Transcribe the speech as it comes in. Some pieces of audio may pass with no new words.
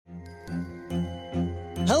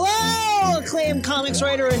acclaimed comics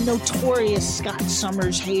writer and notorious Scott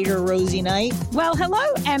Summers hater, Rosie Knight. Well, hello,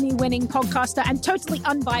 Emmy-winning podcaster and totally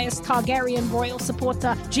unbiased Targaryen royal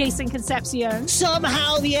supporter, Jason Concepcion.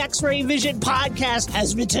 Somehow the X-Ray Vision podcast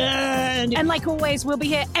has returned. And like always, we'll be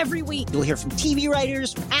here every week. You'll hear from TV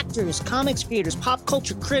writers, actors, comics creators, pop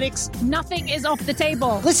culture critics. Nothing is off the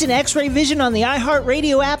table. Listen to X-Ray Vision on the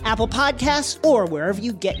iHeartRadio app, Apple Podcasts, or wherever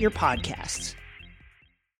you get your podcasts.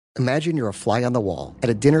 Imagine you're a fly on the wall at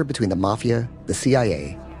a dinner between the Mafia, the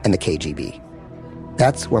CIA, and the KGB.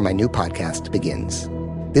 That's where my new podcast begins.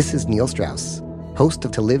 This is Neil Strauss, host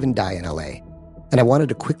of To Live and Die in LA, and I wanted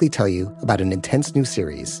to quickly tell you about an intense new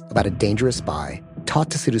series about a dangerous spy taught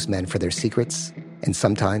to seduce men for their secrets and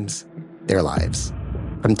sometimes their lives.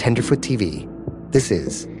 From Tenderfoot TV, this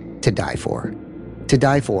is To Die For. To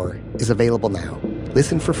Die For is available now.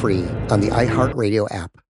 Listen for free on the iHeartRadio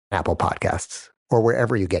app, Apple Podcasts, or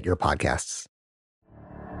wherever you get your podcasts.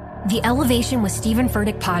 The Elevation with Stephen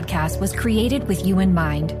Furtick podcast was created with you in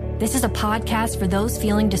mind. This is a podcast for those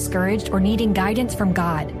feeling discouraged or needing guidance from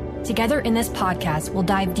God. Together in this podcast, we'll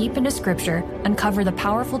dive deep into Scripture, uncover the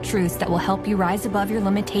powerful truths that will help you rise above your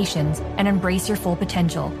limitations and embrace your full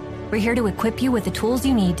potential. We're here to equip you with the tools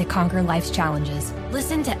you need to conquer life's challenges.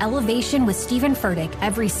 Listen to Elevation with Stephen Furtick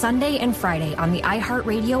every Sunday and Friday on the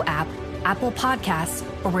iHeartRadio app, Apple Podcasts,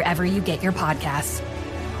 or wherever you get your podcasts.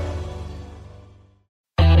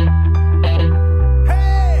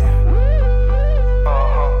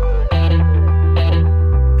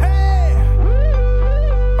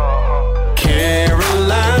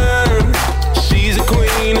 Caroline, she's a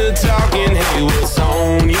queen of talking. Hey, what's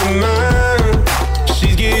on your mind?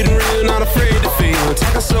 She's getting real, not afraid to feel.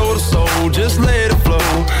 Talking soul to soul, just let it flow.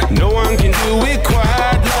 No one can do it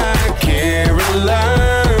quite like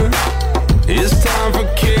Caroline. It's time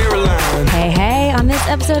for Caroline. Hey, on this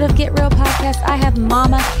episode of Get Real Podcast, I have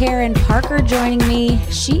Mama Karen Parker joining me.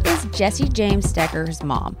 She is Jesse James Decker's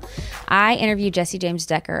mom. I interviewed Jesse James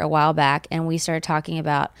Decker a while back, and we started talking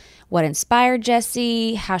about what inspired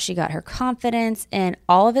Jesse, how she got her confidence, and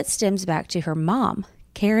all of it stems back to her mom,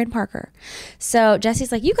 Karen Parker. So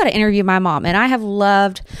Jesse's like, you got to interview my mom. And I have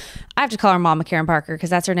to call her Mama Karen Parker because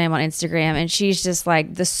that's her name on Instagram. And she's just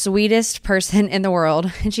like the sweetest person in the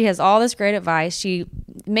world. And she has all this great advice. She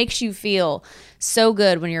makes you feel so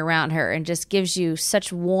good when you're around her and just gives you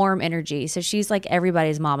such warm energy. So she's like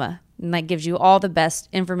everybody's mama. And that gives you all the best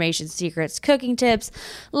information, secrets, cooking tips,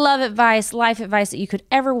 love advice, life advice that you could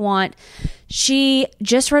ever want. She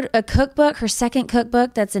just wrote a cookbook, her second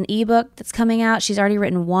cookbook. That's an ebook that's coming out. She's already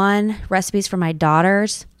written one, Recipes for My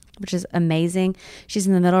Daughters, which is amazing. She's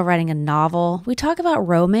in the middle of writing a novel. We talk about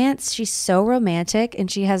romance. She's so romantic, and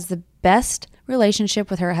she has the best relationship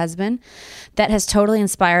with her husband that has totally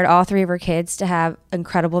inspired all three of her kids to have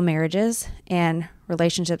incredible marriages and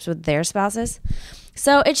relationships with their spouses.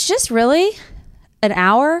 So it's just really an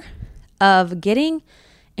hour of getting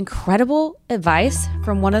incredible advice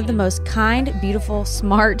from one of the most kind, beautiful,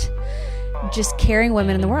 smart, just caring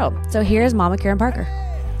women in the world. So here's Mama Karen Parker.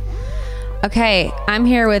 Okay, I'm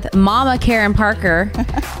here with Mama Karen Parker,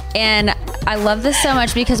 and I love this so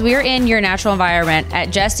much because we're in your natural environment at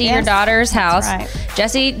Jesse, your daughter's house. Right.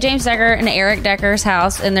 Jesse James Decker and Eric Decker's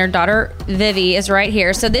house, and their daughter Vivi is right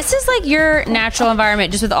here. So this is like your natural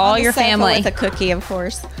environment, just with all your family. With a cookie, of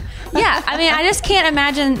course. Yeah, I mean, I just can't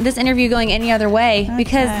imagine this interview going any other way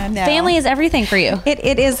because family is everything for you.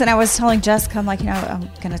 It is, and I was telling Jessica, I'm like, I'm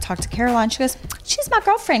going to talk to Caroline. She goes, she's my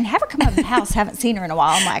girlfriend. Have her come over to the house. Haven't seen her in a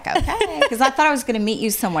while. I'm like, okay, because I thought I was going to meet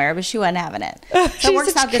you somewhere, but she wasn't having it. So it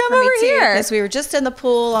works out good for me too, because we were just in the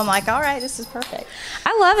pool. I'm like, all right, this is perfect.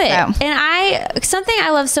 I love it, so. And something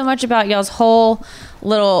I love so much about y'all's whole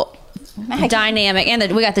little dynamic,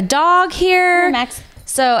 and we got the dog here. Max.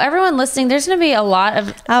 So everyone listening, there's going to be a lot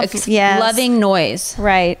of loving noise.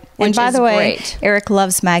 Right. And by the way, great. Eric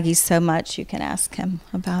loves Maggie so much, you can ask him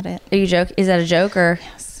about it. Are you joking? Is that a joke or?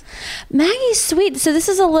 Yes. Maggie's sweet. So this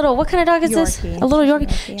is a little, what kind of dog is Yorkie. this? A little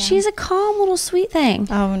Yorkie. Yeah. She's a calm little sweet thing.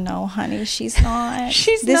 Oh no, honey, she's not.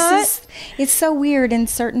 Not? It's so weird. In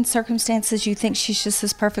certain circumstances, you think she's just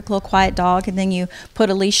this perfect little quiet dog, and then you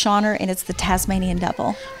put a leash on her, and it's the Tasmanian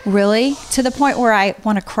devil. Really? To the point where I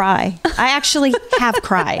want to cry. I actually have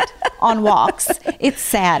cried on walks. It's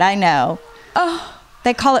sad, I know. Oh.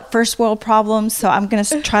 They call it first world problems, so I'm going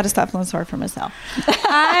to try to stop feeling sorry for myself.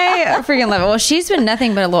 I freaking love it. Well, she's been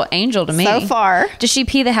nothing but a little angel to me. So far. Does she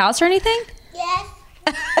pee the house or anything? Yes.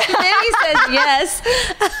 Mammy says yes.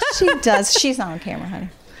 She does. She's not on camera, honey.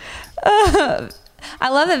 I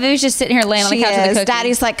love that Vivi's just sitting here laying on the couch with a cookie.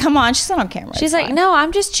 Daddy's like, come on. She's not on camera. She's like, no,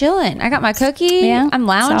 I'm just chilling. I got my cookie. Yeah, I'm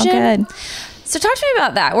lounging. it's all good. So talk to me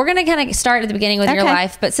about that. We're going to kind of start at the beginning with your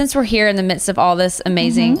life, but since we're here in the midst of all this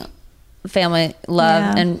amazing family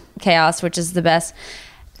love and chaos, which is the best,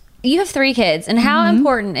 you have 3 kids, and how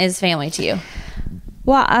important is family to you?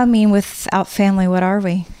 Well, I mean, without family, what are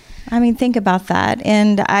we? I mean, think about that.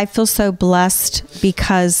 And I feel so blessed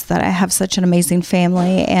because that I have such an amazing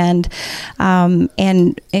family, and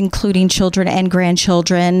including children and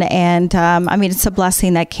grandchildren. And I mean, it's a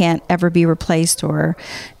blessing that can't ever be replaced, or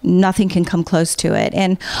nothing can come close to it.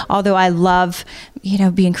 And although I love,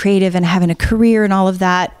 being creative and having a career and all of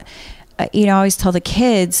that, I always tell the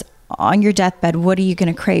kids, on your deathbed, what are you going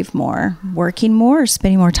to crave more? Working more or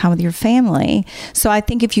spending more time with your family? So I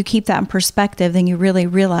think if you keep that in perspective, then you really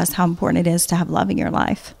realize how important it is to have love in your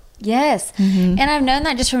life. Yes. And I've known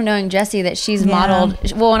that just from knowing Jessie, that she's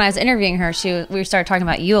modeled. Well, when I was interviewing her, we started talking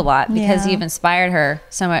about you a lot because you've inspired her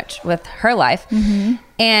so much with her life.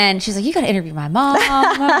 And she's like, you got to interview my mom.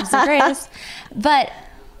 My mom's the greatest. But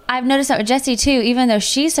I've noticed that with Jessie too, even though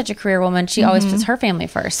she's such a career woman, she always puts her family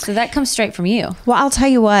first. So that comes straight from you. Well, I'll tell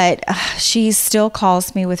you what, she still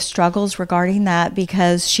calls me with struggles regarding that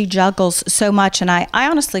because she juggles so much. And I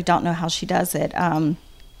honestly don't know how she does it.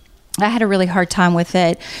 I had a really hard time with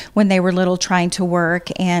it when they were little, trying to work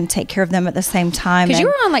and take care of them at the same time. Because you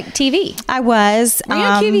were on TV. I was. Were you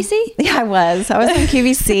on QVC? Yeah, I was. I was on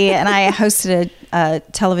QVC, and I hosted a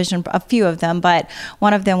television, a few of them, but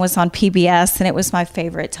one of them was on PBS, and it was my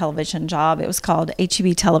favorite television job. It was called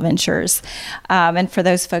HEB Televentures. And for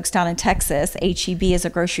those folks down in Texas, HEB is a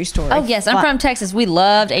grocery store. Oh, yes. I'm from Texas. We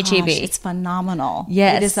loved HEB. It's phenomenal.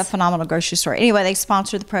 Yes. It is a phenomenal grocery store. Anyway, they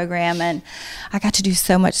sponsored the program, and I got to do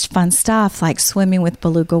so much fun stuff, like swimming with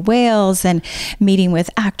beluga whales and meeting with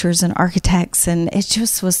actors and architects, and it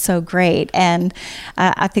just was so great. And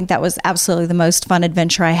I think that was absolutely the most fun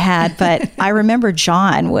adventure I had. But I remember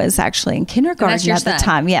John was actually in kindergarten at the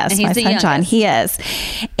time. Yes, my son John, he is.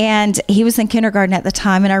 And he was in kindergarten at the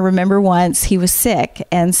time, and I remember once he was sick,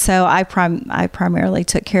 and so I primarily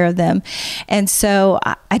took care of them. And so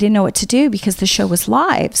I didn't know what to do because the show was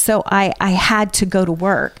live, so I had to go to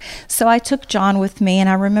work. So I took John with me, and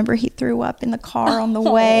I remember he threw up in the car on the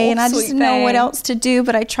way, and I just didn't know what else to do,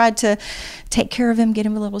 but I tried to take care of him, get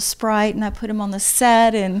him a little Sprite, and I put him on the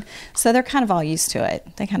set, and so they're kind of all used to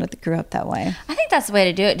it. They kind of grew up that way. I think that's the way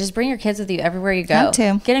to do it. Just bring your kids with you everywhere you go.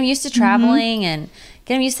 Get them used to traveling and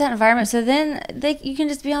get them used to that environment, so then you can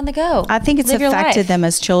just be on the go. I think it's affected them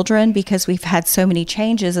as children because we've had so many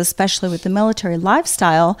changes, especially with the military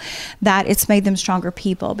lifestyle, that it's made them stronger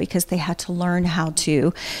people because they had to learn how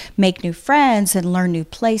to make new friends and learn new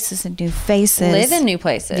places and new faces. Live in new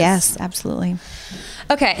places. Yes, absolutely.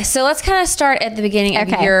 Okay, so let's kind of start at the beginning of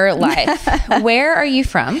your life. Where are you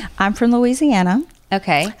from? I'm from Louisiana.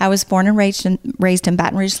 Okay. I was born and raised in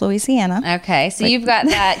Baton Rouge, Louisiana. Okay. So you've got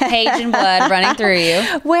that Cajun blood running through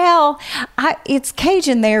you. Well, it's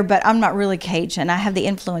Cajun there, but I'm not really Cajun. I have the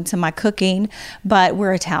influence in my cooking, but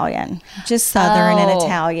we're Italian, just Southern and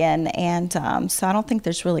Italian. And so I don't think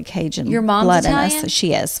there's really Cajun Your mom's blood Italian? in us.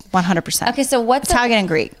 She is, 100%. Okay, so what's Italian and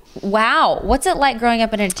Greek. Wow. What's it like growing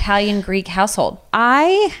up in an Italian-Greek household?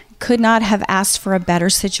 I could not have asked for a better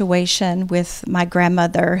situation with my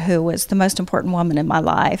grandmother, who was the most important woman in my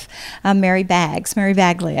life, Mary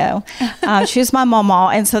Baglio. She was my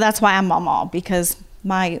mama, and so that's why I'm mama, because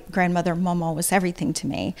my grandmother, mama, was everything to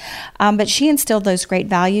me. But she instilled those great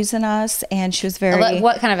values in us, and she was very...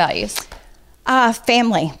 What kind of values?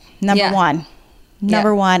 Family, number one.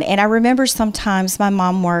 Number one. And I remember sometimes my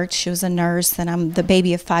mom worked, she was a nurse, and I'm the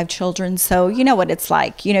baby of 5 children. So you know what it's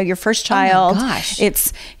like, your first child,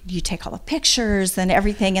 it's, you take all the pictures and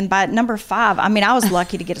everything. And by number 5, I mean, I was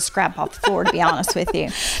lucky to get a scrap off the floor, to be honest with you.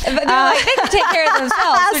 But they can take care of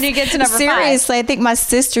themselves when you get to number 5. Seriously, I think my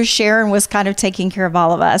sister Sharon was kind of taking care of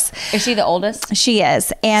all of us. Is she the oldest? She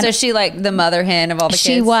is. And so is she like the mother hen of all the kids?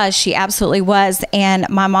 She was. She absolutely was. And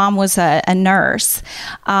my mom was a nurse.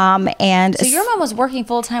 And so your mom was working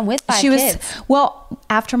full time with 5 kids? Well,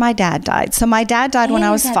 after my dad died. So my dad died when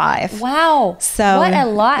I was 5. Wow. So what a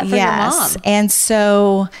lot for your mom. And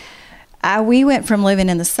so we went from living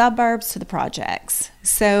in the suburbs to the projects.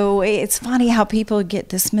 So it's funny how people get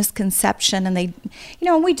this misconception, and they,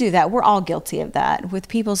 we do that. We're all guilty of that with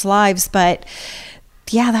people's lives, but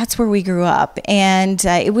yeah, that's where we grew up. And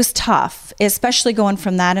it was tough, especially going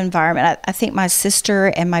from that environment. I think my sister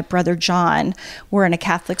and my brother John were in a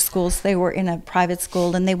Catholic school, so they were in a private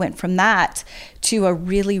school, and they went from that to a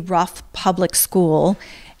really rough public school.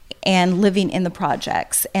 and living in the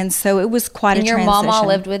projects. And so it was quite a your transition. mama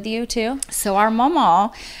lived with you too? So our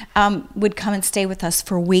mama would come and stay with us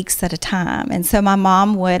for weeks at a time. And so my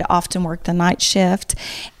mom would often work the night shift,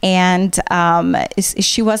 and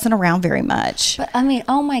she wasn't around very much. But I mean,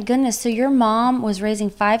 oh my goodness. So your mom was raising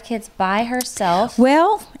 5 kids by herself?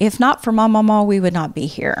 Well, if not for my mama, we would not be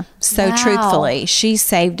here. So Wow. truthfully, she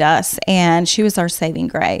saved us, and she was our saving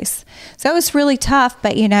grace. So it was really tough,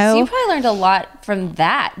 but So you probably learned a lot from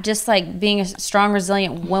that, just like being a strong,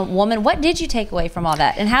 resilient woman. What did you take away from all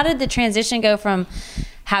that? And how did the transition go from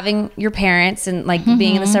having your parents and like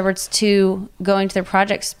being in the suburbs to going to their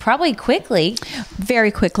projects probably quickly? Very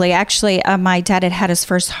quickly. Actually, my dad had his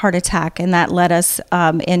first heart attack, and that led us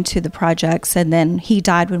into the projects, and then he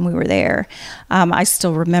died when we were there. I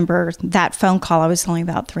still remember that phone call. I was only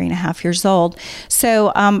about 3.5 years old.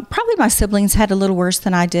 So probably my siblings had a little worse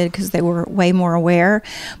than I did because they were way more aware.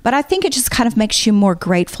 But I think it just kind of makes you more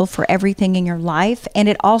grateful for everything in your life. And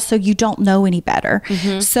it also, you don't know any better.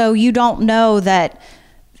 So you don't know that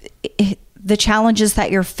the challenges that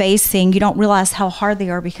you're facing, you don't realize how hard they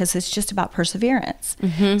are because it's just about perseverance.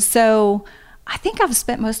 So I think I've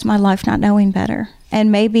spent most of my life not knowing better.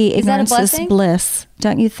 And maybe ignorance is bliss,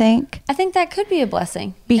 don't you think? I think that could be a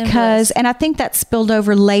blessing. Because, and I think that spilled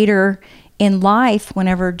over later in life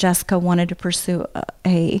whenever Jessica wanted to pursue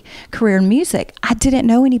a career in music. I didn't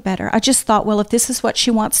know any better. I just thought, well, if this is what she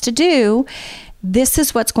wants to do, this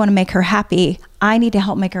is what's going to make her happy. I need to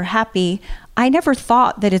help make her happy. I never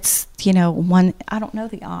thought that it's, I don't know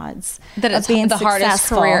the odds. That it's being the hardest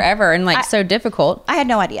career ever and so difficult. I had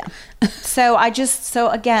no idea. So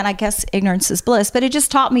again, I guess ignorance is bliss, but it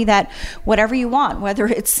just taught me that whatever you want, whether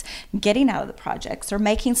it's getting out of the projects or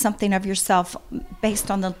making something of yourself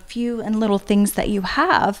based on the few and little things that you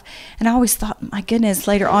have. And I always thought, my goodness,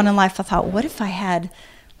 later on in life, I thought, what if I had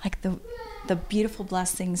like the beautiful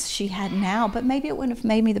blessings she had now, but maybe it wouldn't have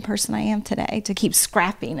made me the person I am today, to keep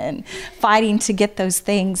scrapping and fighting to get those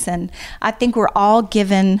things. And I think we're all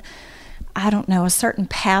given, a certain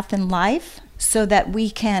path in life so that we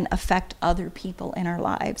can affect other people in our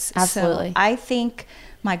lives. Absolutely. So I think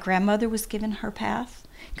my grandmother was given her path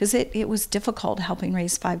because it was difficult helping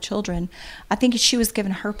raise 5 children. I think she was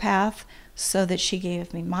given her path so that she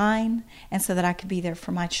gave me mine and so that I could be there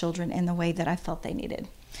for my children in the way that I felt they needed.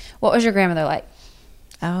 What was your grandmother like?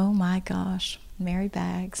 Oh my gosh, Mary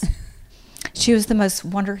Baggs. She was the most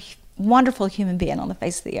wonderful human being on the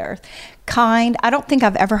face of the earth. Kind. I don't think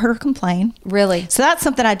I've ever heard her complain. Really? So that's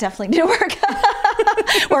something I definitely do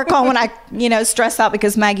work on when I, stress out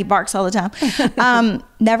because Maggie barks all the time.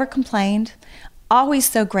 Never complained. Always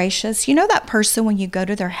so gracious. You know that person when you go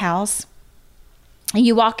to their house and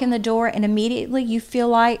you walk in the door and immediately you feel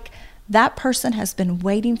like that person has been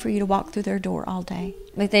waiting for you to walk through their door all day.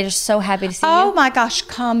 Like they're just so happy to see you? Oh my gosh,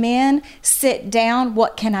 come in, sit down.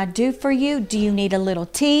 What can I do for you? Do you need a little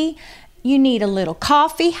tea? You need a little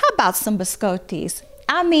coffee? How about some biscottis?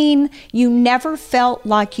 I mean, you never felt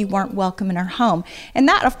like you weren't welcome in her home. And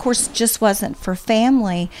that, of course, just wasn't for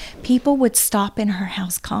family. People would stop in her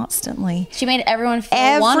house constantly. She made everyone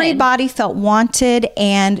feel wanted. Everybody felt wanted,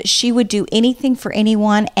 and she would do anything for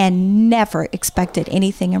anyone and never expected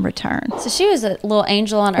anything in return. So she was a little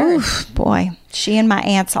angel on earth. Oof, boy. She and my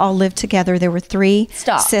aunts all lived together. There were 3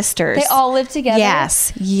 sisters. They all lived together?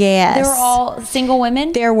 Yes. They were all single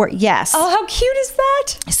women? There were, yes. Oh, how cute is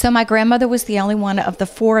that? So my grandmother was the only one of the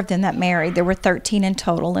 4 of them that married. There were 13 in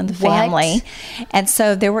total in the family. And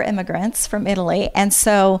so there were immigrants from Italy. And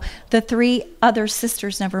so the 3 other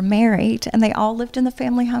sisters never married, and they all lived in the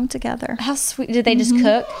family home together. How sweet. Did they just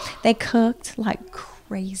cook? They cooked like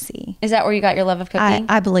crazy. Is that where you got your love of cooking?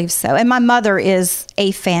 I believe so. And my mother is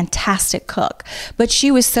a fantastic cook, but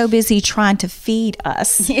she was so busy trying to feed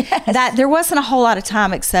us that there wasn't a whole lot of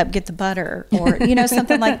time except get the butter or,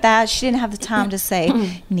 something like that. She didn't have the time to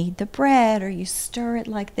say, knead the bread or you stir it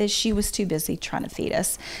like this. She was too busy trying to feed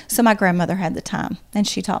us. So my grandmother had the time, and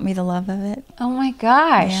she taught me the love of it. Oh my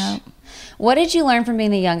gosh. Yeah. What did you learn from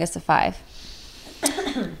being the youngest of 5?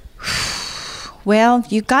 Well,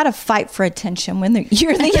 you got to fight for attention when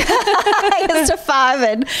you're the youngest of 5.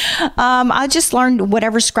 And I just learned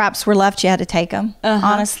whatever scraps were left, you had to take them,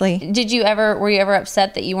 honestly. Were you ever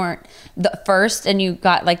upset that you weren't the first and you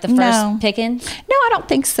got like the first pickings? No, I don't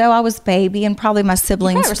think so. I was baby, and probably my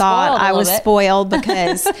siblings thought I was spoiled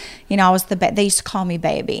because, I was they used to call me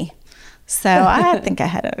baby. So I think I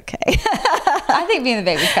had it okay. I think being the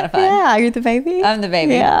baby is kind of fun. Yeah, you're the baby? I'm the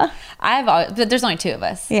baby. Yeah. But there's only 2 of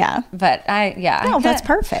us. Yeah. But No, that's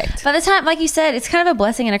perfect. By the time, like you said, it's kind of a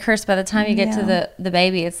blessing and a curse. By the time you get to the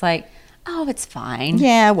baby, it's like, oh, it's fine.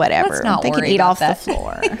 Yeah, whatever. Let's not they worry can eat about off that. the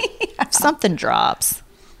floor. If something drops.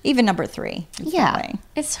 Even number 3. Yeah,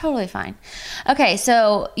 it's totally fine. Okay,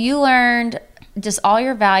 so you learned just all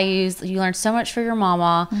your values. You learned so much for your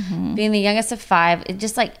mama, being the youngest of 5. It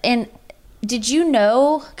just like, and did you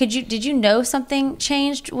know something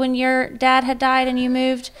changed when your dad had died and you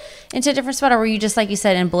moved into a different spot, or were you just, like you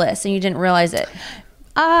said, in bliss and you didn't realize it?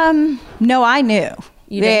 No, I knew.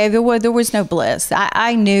 There was no bliss.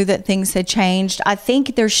 I knew that things had changed. I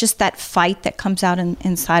think there's just that fight that comes out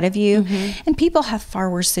inside of you. And people have far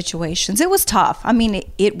worse situations. It was tough. I mean,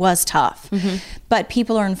 it was tough. But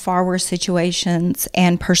people are in far worse situations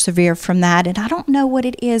and persevere from that. And I don't know what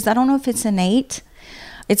it is. I don't know if it's innate.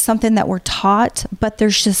 It's something that we're taught, but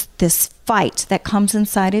there's just this fight that comes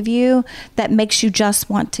inside of you that makes you just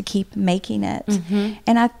want to keep making it.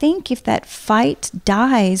 And I think if that fight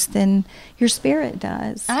dies, then your spirit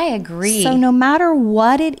does. I agree. So no matter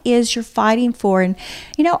what it is you're fighting for, and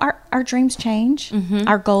you know, our dreams change,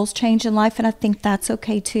 our goals change in life, and I think that's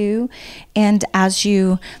okay too. And as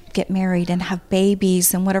you get married and have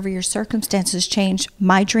babies and whatever your circumstances change,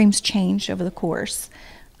 my dreams change over the course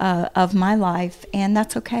of my life, and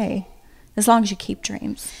that's okay as long as you keep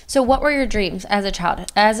dreams. So what were your dreams as a child?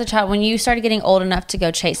 When you started getting old enough to go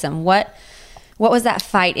chase them, what was that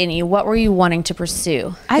fight in you? What were you wanting to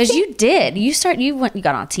pursue? Because you got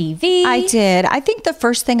on TV. I did. I think the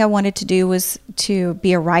first thing I wanted to do was to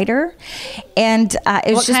be a writer, and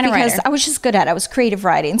it was just because I was just good at it. I was creative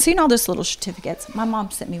writing. So, you know, all those little certificates. My mom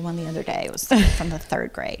sent me one the other day. It was from the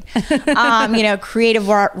 3rd grade. Creative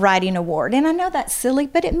writing award. And I know that's silly,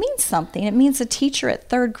 but it means something. It means a teacher at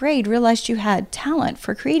 3rd grade realized you had talent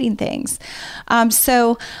for creating things.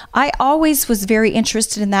 So I always was very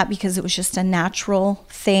interested in that because it was just a natural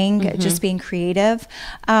thing, just being creative.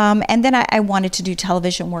 And then I wanted to do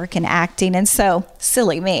television work and acting. And so,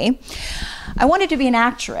 silly me, I wanted to be an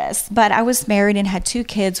actress, but I was married and had 2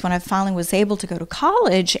 kids when I finally was able to go to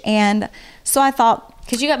college. And so I thought...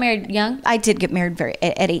 Because you got married young? I did get married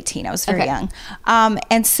at 18. I was very young.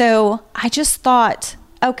 And so I just thought,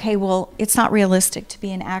 okay, well, it's not realistic to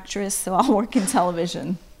be an actress, so I'll work in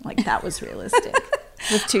television. Like, that was realistic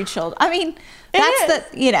with 2 children. I mean...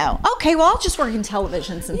 okay, well, I'll just work in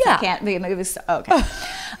television since I can't be a movie star. Okay.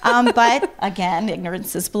 But again,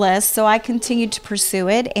 ignorance is bliss. So I continued to pursue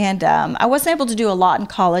it. And I wasn't able to do a lot in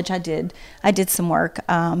college. I did some work.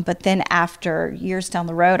 But then after years down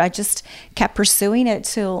the road, I just kept pursuing it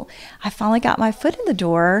till I finally got my foot in the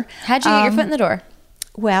door. How'd you get your foot in the door?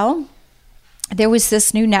 Well, there was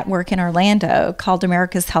this new network in Orlando called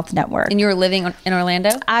America's Health Network. And you were living in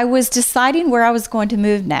Orlando? I was deciding where I was going to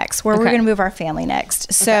move next, where we were going to move our family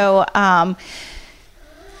next. So I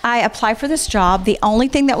applied for this job. The only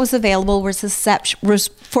thing that was available was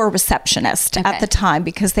for a receptionist at the time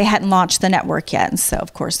because they hadn't launched the network yet. And so,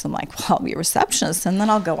 of course, I'm like, well, I'll be a receptionist and then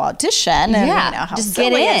I'll go audition. And how just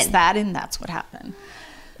silly get in. is that? And that's what happened.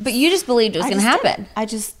 But you just believed it was going to happen. I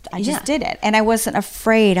just did it. And I wasn't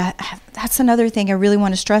afraid. That's another thing I really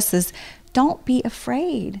want to stress is don't be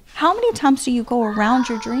afraid. How many times do you go around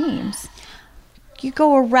your dreams? You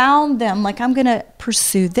go around them like, I'm going to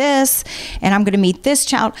pursue this and I'm going to meet this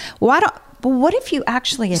child. But what if you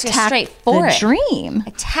actually attack the dream?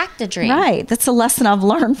 Attack the dream. Right. That's a lesson I've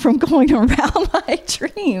learned from going around my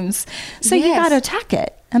dreams. So you got to attack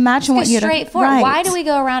it. Imagine what you're straight forward. Right. Why do we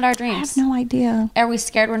go around our dreams? I have no idea. Are we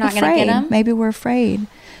scared we're not going to get them? Maybe we're afraid.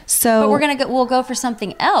 So, but we'll go for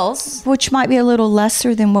something else, which might be a little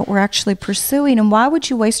lesser than what we're actually pursuing. And why would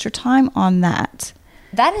you waste your time on that?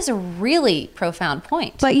 That is a really profound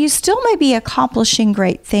point. But you still may be accomplishing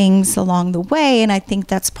great things along the way, and I think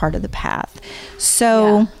that's part of the path.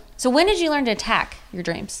 So, So when did you learn to attack your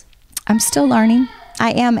dreams? I'm still learning.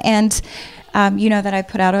 I am, and you know that I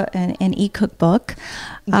put out an e-cookbook.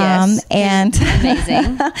 Yes, and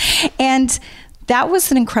amazing. And that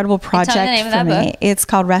was an incredible project tell me the name for of that me. book. It's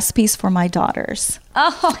called Recipes for My Daughters.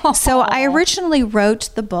 Oh. So I originally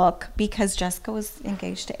wrote the book because Jessica was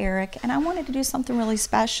engaged to Eric, and I wanted to do something really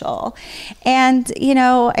special. And, you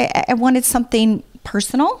know, I wanted something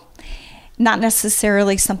personal. Not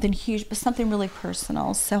necessarily something huge, but something really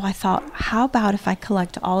personal. So I thought, how about if I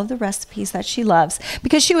collect all of the recipes that she loves?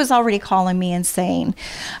 Because she was already calling me and saying,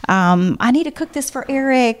 I need to cook this for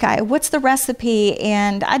Eric. What's the recipe?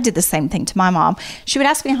 And I did the same thing to my mom. She would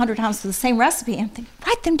ask me 100 times for the same recipe and think,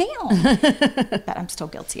 write them down. But I'm still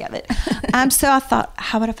guilty of it. So I thought,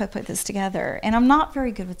 how about if I put this together? And I'm not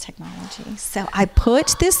very good with technology. So I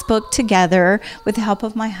put this book together with the help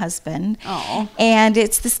of my husband. Oh. And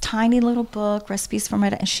it's this tiny little book, Recipes for My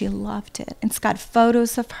Dad, and she loved it. It's got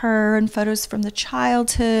photos of her and photos from the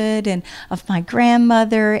childhood and of my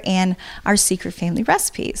grandmother and our secret family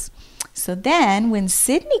recipes. So then when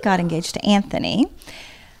Sydney got engaged to Anthony,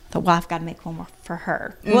 thought, well, I've got to make one more for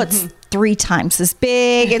her. Well, it's 3 times as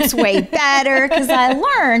big. It's way better because I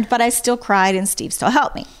learned, but I still cried and Steve still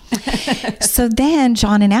helped me. So then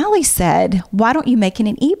John and Allie said, why don't you make it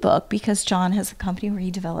an ebook? Because John has a company where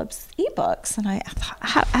he develops ebooks. And I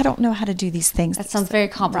thought, I don't know how to do these things. That sounds very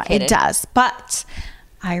complicated. It does. But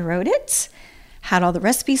I wrote it, had all the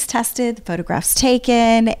recipes tested, the photographs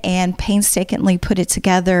taken, and painstakingly put it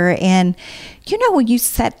together. And you know, when you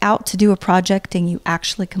set out to do a project and you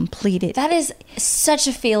actually complete it. That is such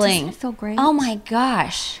a feeling. Doesn't it feel great? Oh my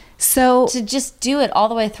gosh. So to just do it all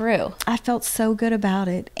the way through. I felt so good about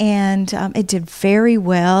it, and it did very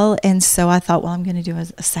well. And so I thought, well, I'm going to do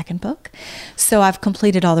a second book. So I've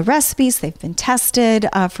completed all the recipes; they've been tested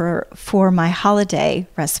for my holiday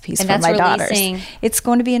recipes and for my releasing. daughters. It's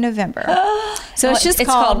going to be in November. So it's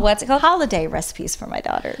called what's it called? Holiday Recipes for my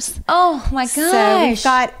daughters. Oh my gosh! So we've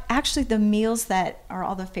got actually the meals that are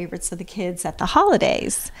all the favorites of the kids at the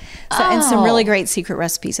holidays, and some really great secret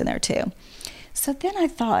recipes in there too. So then I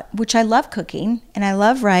thought, which I love cooking and I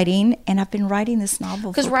love writing, and I've been writing this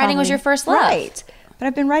novel because writing was your first love, right? But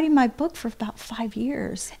I've been writing my book for about 5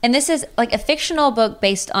 years. And this is like a fictional book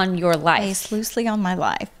based on your life, based loosely on my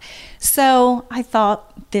life. So I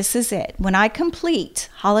thought, this is it. When I complete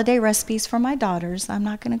Holiday Recipes for my daughters, I'm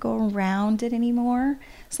not going to go around it anymore.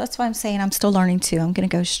 So that's why I'm saying I'm still learning too. I'm going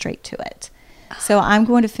to go straight to it. So I'm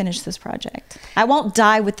going to finish this project. I won't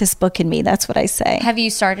die with this book in me. That's what I say. Have you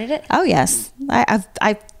started it? Oh, yes.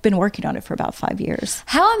 I've been working on it for about 5 years.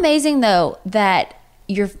 How amazing, though, that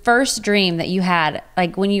your first dream that you had,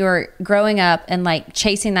 like when you were growing up and like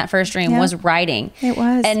chasing that first dream was writing. It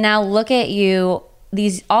was. And now look at you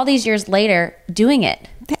all these years later doing it.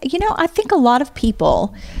 You know, I think a lot of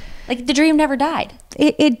people... Like the dream never died.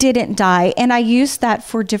 It didn't die. And I used that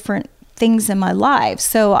for different things in my life.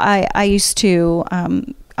 So I used to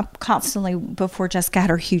constantly, before Jessica had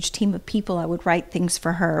her huge team of people, I would write things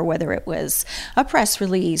for her, whether it was a press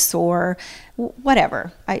release or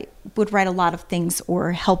whatever. I would write a lot of things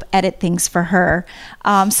or help edit things for her.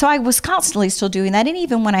 So I was constantly still doing that. And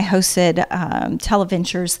even when I hosted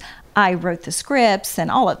Televentures, I wrote the scripts and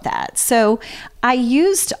all of that. So I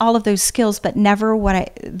used all of those skills, but never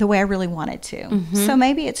the way I really wanted to. Mm-hmm. So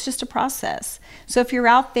maybe it's just a process. So if you're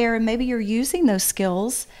out there and maybe you're using those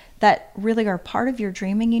skills that really are part of your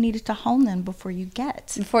dreaming, you needed to hone them before you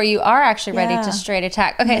are actually ready to straight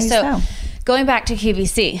attack. Okay, so going back to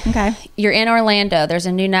QVC. Okay. You're in Orlando, there's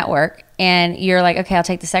a new network, and you're like, okay, I'll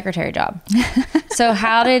take the secretary job. So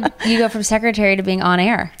how did you go from secretary to being on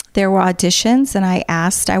air? There were auditions, and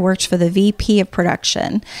I worked for the VP of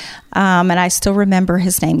production, and I still remember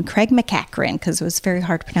his name, Craig McCachran, because it was very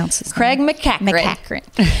hard to pronounce his name. McCachran.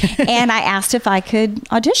 And I asked if I could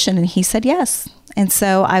audition, and he said yes. And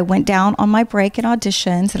so I went down on my break and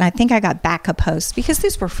auditioned, and I think I got backup hosts because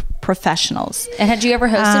these were professionals. And had you ever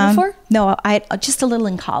hosted before? No, I just a little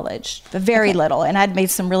in college, very little, and I'd made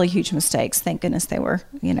some really huge mistakes. Thank goodness they were,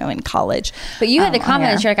 in college. But you had the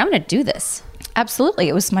confidence. You're like, I'm going to do this. Absolutely.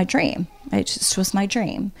 It was my dream. It just was my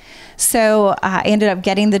dream. So I ended up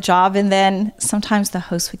getting the job, and then sometimes the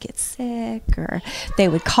host would get sick or they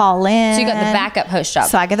would call in. So you got the backup host job.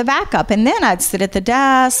 So I got the backup, and then I'd sit at the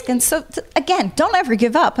desk. And so again, don't ever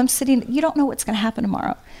give up. I'm sitting, you don't know what's going to happen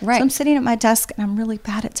tomorrow. Right. So I'm sitting at my desk, and I'm really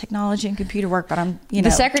bad at technology and computer work, but I'm,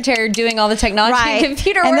 the secretary doing all the technology and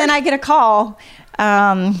computer work. And then I get a call.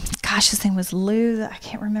 His name was Lou. I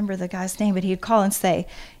can't remember the guy's name, but he'd call and say,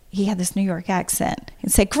 he had this New York accent.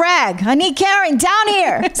 He'd say, Craig, I need Karen down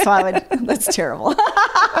here. So I would, that's terrible.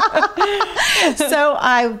 So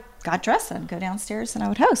I got dressed and I'd go downstairs and I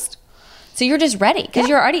would host. So you're just ready because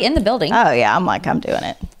you're already in the building. Oh yeah, I'm doing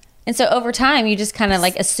it. And so over time, you just kind of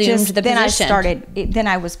like assumed the position. Then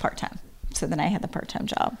I was part-time. So then I had the part-time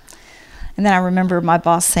job. And then I remember my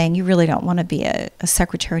boss saying, you really don't want to be a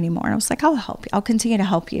secretary anymore. And I was like, I'll help you. I'll continue to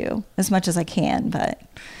help you as much as I can. But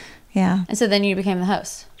yeah. And so then you became the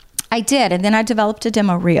host. I did, and then I developed a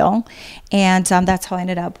demo reel, and that's how I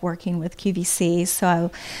ended up working with QVC.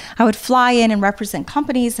 So I would fly in and represent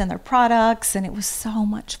companies and their products, and it was so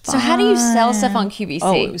much fun. So how do you sell stuff on QVC?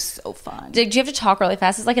 Oh, it was so fun. Did you have to talk really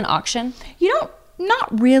fast? It's like an auction?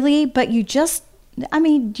 Not really, but you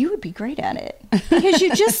would be great at it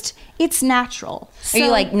because it's natural. So, are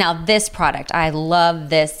you like, now this product, I love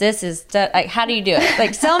this. This is, like, how do you do it?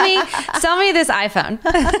 Like, sell me this iPhone.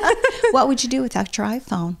 What would you do without your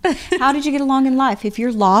iPhone? How did you get along in life? If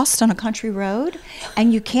you're lost on a country road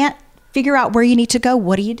and you can't figure out where you need to go,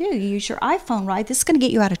 what do? You use your iPhone, right? This is going to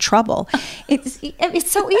get you out of trouble.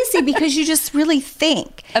 It's so easy because you just really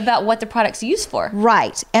think about what the product's used for.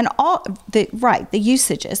 Right. And the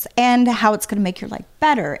usages and how it's going to make your life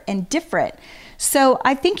better and different. So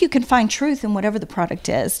I think you can find truth in whatever the product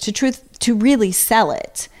is to really sell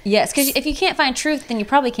it. Yes, because if you can't find truth, then you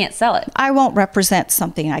probably can't sell it. I won't represent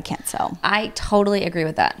something I can't sell. I totally agree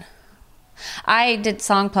with that. I did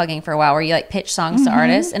song plugging for a while where you like pitch songs to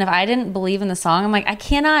artists. And if I didn't believe in the song, I'm like, I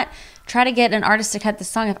cannot try to get an artist to cut the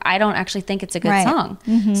song if I don't actually think it's a good song.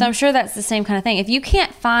 So I'm sure that's the same kind of thing. If you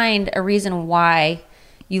can't find a reason why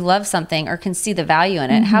you love something or can see the value in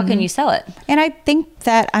it, how can you sell it? And I think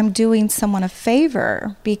that I'm doing someone a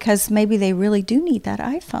favor because maybe they really do need that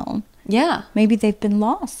iPhone. Yeah. Maybe they've been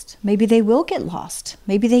lost. Maybe they will get lost.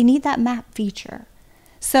 Maybe they need that map feature.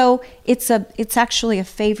 So it's actually a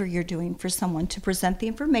favor you're doing for someone to present the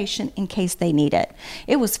information in case they need it.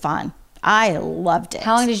 It was fun. I loved it.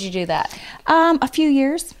 How long did you do that? A few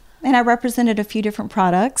years. And I represented a few different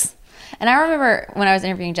products. And I remember when I was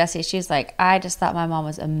interviewing Jessie, she was like, I just thought my mom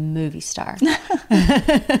was a movie star.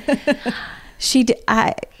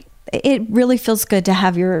 It really feels good to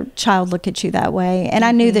have your child look at you that way. And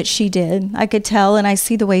I knew that she did. I could tell. And I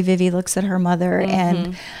see the way Vivi looks at her mother.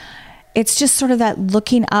 And it's just sort of that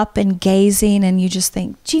looking up and gazing. And you just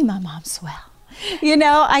think, gee, my mom's swell. You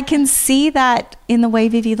know, I can see that in the way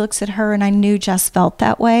Vivi looks at her, and I knew Jess felt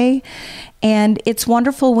that way. And it's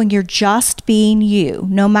wonderful when you're just being you,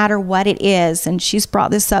 no matter what it is. And she's brought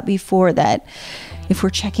this up before, that if we're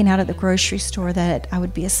checking out at the grocery store, that I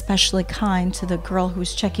would be especially kind to the girl who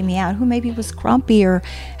was checking me out, who maybe was grumpy or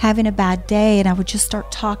having a bad day, and I would just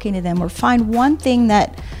start talking to them or find one thing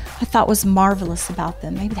that I thought was marvelous about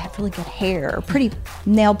them. Maybe they have really good hair or pretty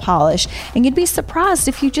nail polish. And you'd be surprised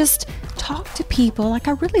if you just talk to people like,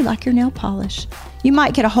 I really like your nail polish. You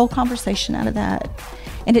might get a whole conversation out of that.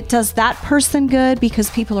 And it does that person good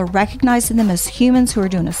because people are recognizing them as humans who are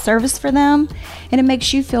doing a service for them. And it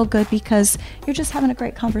makes you feel good because you're just having a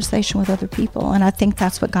great conversation with other people. And I think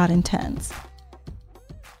that's what God intends.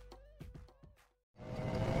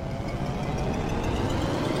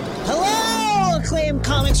 Hello, acclaimed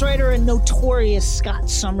comics writer and notorious Scott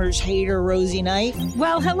Summers hater, Rosie Knight.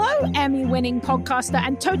 Well, hello, Emmy-winning podcaster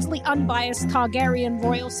and totally unbiased Targaryen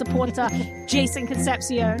royal supporter, Jason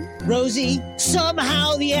Concepcion. Rosie,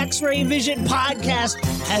 somehow the X-Ray Vision podcast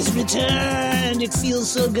has returned. It feels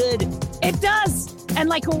so good. It does. And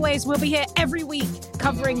like always, we'll be here every week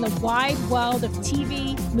covering the wide world of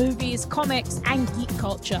TV, movies, comics, and geek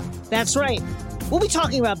culture. That's right. We'll be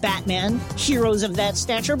talking about Batman, heroes of that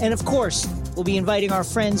stature, and of course, we'll be inviting our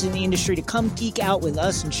friends in the industry to come geek out with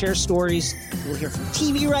us and share stories. We'll hear from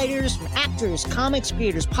TV writers, from actors, comics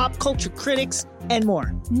creators, pop culture critics, and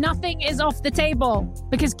more. Nothing is off the table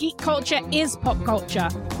because geek culture is pop culture,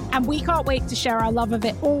 and we can't wait to share our love of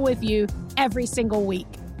it all with you every single week.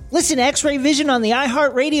 Listen to X-Ray Vision on the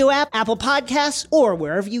iHeartRadio app, Apple Podcasts, or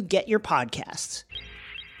wherever you get your podcasts.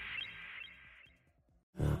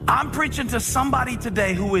 I'm preaching to somebody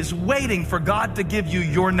today who is waiting for God to give you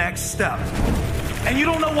your next step. And you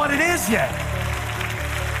don't know what it is yet.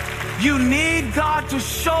 You need God to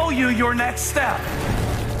show you your next step.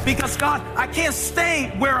 Because God, I can't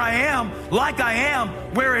stay where I am, like I am,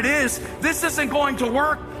 where it is. This isn't going to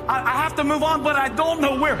work. I have to move on, but I don't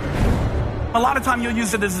know where. A lot of time you'll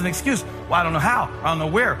use it as an excuse. Well, I don't know how. I don't know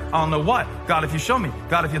where. I don't know what. God, if you show me.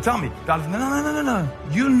 God, if you tell me. God, if... No.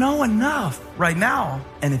 You know enough right now.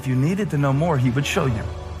 And if you needed to know more, he would show you.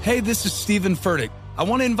 Hey, this is Stephen Furtick. I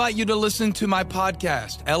want to invite you to listen to my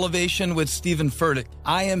podcast, Elevation with Stephen Furtick.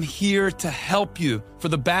 I am here to help you for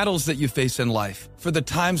the battles that you face in life, for the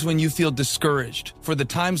times when you feel discouraged, for the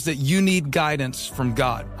times that you need guidance from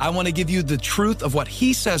God. I want to give you the truth of what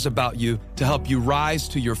he says about you to help you rise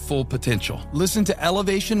to your full potential. Listen to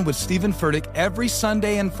Elevation with Stephen Furtick every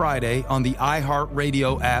Sunday and Friday on the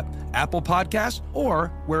iHeartRadio app, Apple Podcasts, or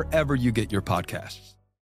wherever you get your podcasts.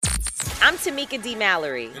 I'm Tamika D.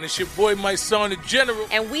 Mallory. And it's your boy, my son, the General.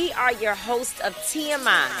 And we are your hosts of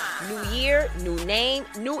TMI. New year, new name,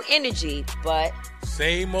 new energy, but...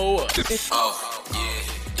 same old us. Oh,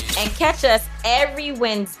 yeah. And catch us every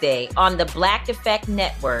Wednesday on the Black Effect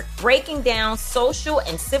Network, breaking down social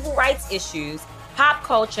and civil rights issues, pop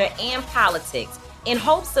culture, and politics, in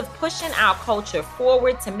hopes of pushing our culture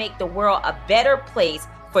forward to make the world a better place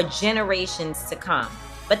for generations to come.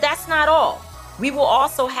 But that's not all. We will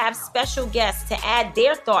also have special guests to add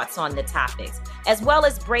their thoughts on the topics, as well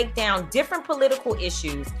as break down different political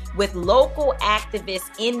issues with local activists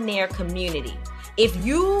in their community. If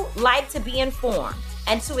you like to be informed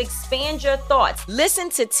and to expand your thoughts, listen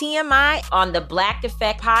to TMI on the Black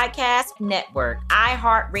Effect Podcast Network,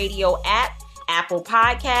 iHeartRadio app, Apple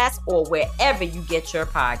Podcasts, or wherever you get your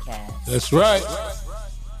podcasts. That's right.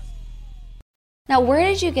 Now, where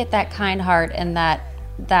did you get that kind heart and that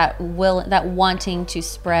wanting to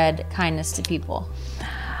spread kindness to people?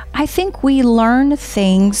 I think we learn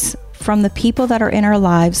things from the people that are in our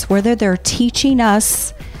lives, whether they're teaching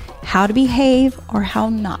us how to behave or how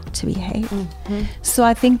not to behave. Mm-hmm. So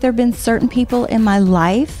I think there have been certain people in my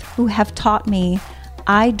life who have taught me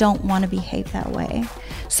I don't want to behave that way.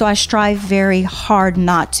 So I strive very hard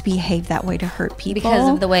not to behave that way to hurt people. Because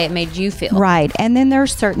of the way it made you feel. Right. And then there are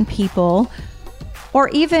certain people, or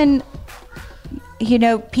even,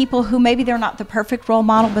 people who maybe they're not the perfect role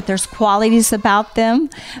model, but there's qualities about them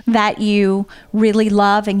that you really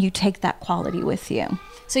love and you take that quality with you.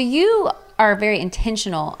 So you are very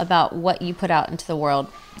intentional about what you put out into the world.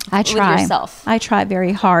 I try. With yourself. I try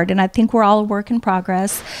very hard, and I think we're all a work in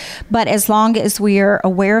progress. But as long as we're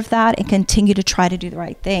aware of that and continue to try to do the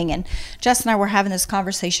right thing. And Jess and I were having this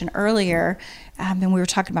conversation earlier, and we were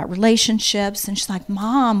talking about relationships, and she's like,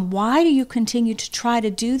 Mom, why do you continue to try to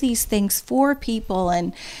do these things for people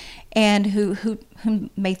and who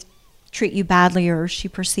may treat you badly, or she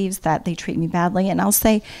perceives that they treat me badly? And I'll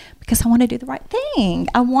say, because I want to do the right thing.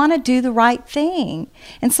 I want to do the right thing.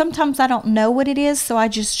 And sometimes I don't know what it is, so I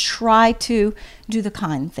just try to do the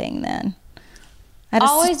kind thing then.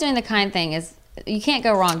 Always doing the kind thing you can't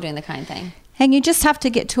go wrong doing the kind thing. And you just have to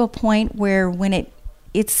get to a point where when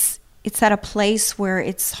it's at a place where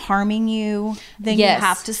it's harming you, then you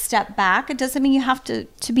have to step back. It doesn't mean you have to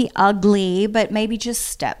be ugly, but maybe just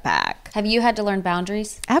step back. Have you had to learn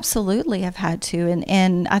boundaries? Absolutely, I've had to.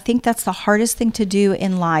 And I think that's the hardest thing to do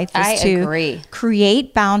in life is to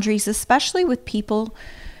create boundaries, especially with people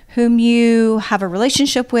whom you have a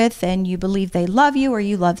relationship with and you believe they love you or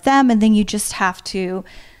you love them. And then you just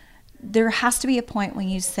there has to be a point when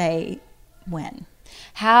you say when.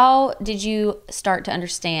 How did you start to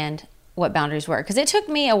understand what boundaries were? Because it took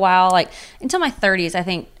me a while, like until my 30s, I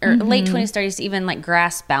think, or late 20s, 30s, to even like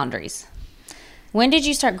grasp boundaries. When did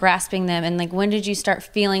you start grasping them? And like, when did you start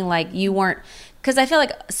feeling like you weren't, because I feel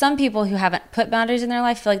like some people who haven't put boundaries in their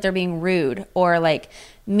life feel like they're being rude or like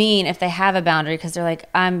mean if they have a boundary, because they're like,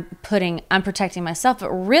 I'm protecting myself.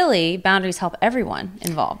 But really, boundaries help everyone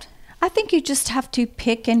involved. I think you just have to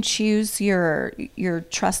pick and choose your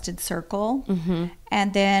trusted circle. Mm-hmm.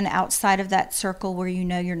 And then outside of that circle where you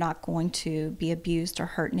know you're not going to be abused or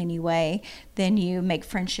hurt in any way, then you make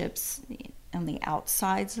friendships on the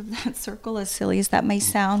outsides of that circle, as silly as that may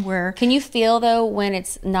sound. Can you feel, though, when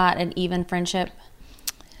it's not an even friendship?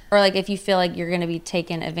 Or like if you feel like you're going to be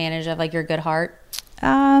taken advantage of, like your good heart?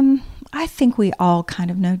 I think we all kind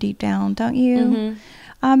of know deep down, don't you?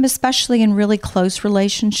 Mm-hmm. Especially in really close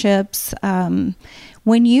relationships.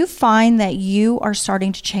 When you find that you are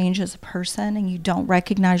starting to change as a person and you don't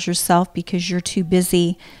recognize yourself because you're too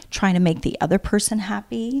busy trying to make the other person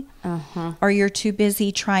happy, or you're too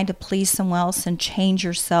busy trying to please someone else and change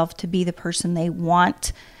yourself to be the person they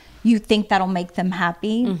want, you think that'll make them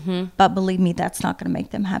happy. Mm-hmm. But believe me, that's not going to make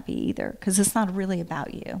them happy either, because it's not really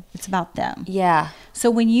about you. It's about them. Yeah. So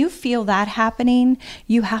when you feel that happening,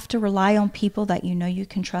 you have to rely on people that you know you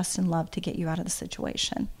can trust and love to get you out of the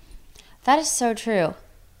situation. That is so true.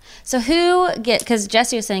 So because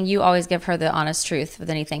Jessie was saying you always give her the honest truth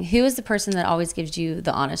with anything. Who is the person that always gives you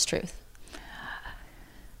the honest truth?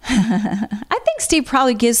 I think Steve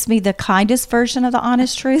probably gives me the kindest version of the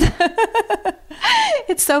honest truth.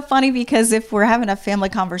 It's so funny because if we're having a family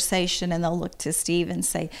conversation and they'll look to Steve and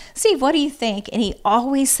say, Steve, what do you think? And he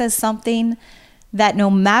always says something that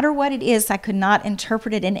no matter what it is, I could not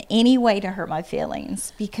interpret it in any way to hurt my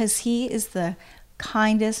feelings, because he is the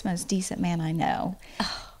kindest, most decent man I know.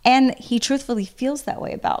 And he truthfully feels that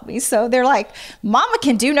way about me. So they're like, Mama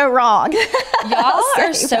can do no wrong. Y'all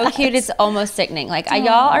are so cute. It's almost sickening. Like,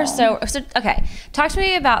 y'all are so, okay. Talk to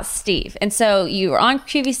me about Steve. And so you were on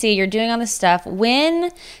QVC, you're doing all this stuff. When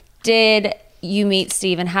did you meet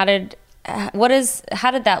Steve, and how did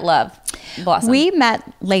that love blossom? We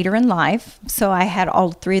met later in life. So I had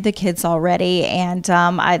all three of the kids already. And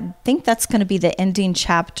I think that's going to be the ending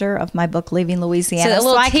chapter of my book, Leaving Louisiana. So a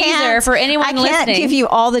little teaser for anyone listening. I can't give you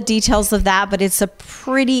all the details of that, but it's a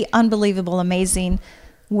pretty unbelievable, amazing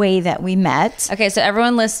way that we met. Okay, so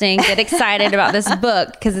everyone listening, get excited about this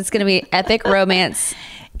book, because it's going to be epic romance.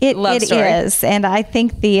 Love story. It is, and I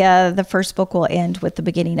think the first book will end with the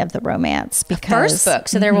beginning of the romance. Because first book,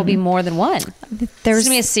 so there will be more than one. There's going to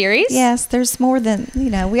be a series? Yes, there's more than,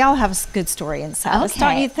 we all have a good story inside us,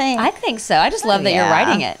 don't you think? I think so. I just love that you're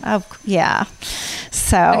writing it. Oh, yeah.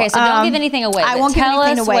 So don't give anything away. I won't give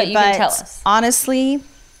anything away, what you can tell us. Honestly,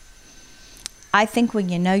 I think when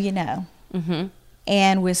you know, you know. Mm-hmm.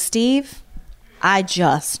 And with Steve, I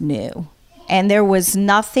just knew. And there was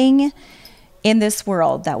nothing in this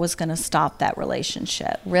world that was going to stop that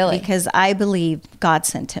relationship. Really? Because I believe God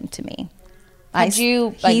sent him to me. Had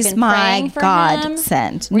you like, he's been my praying for God him?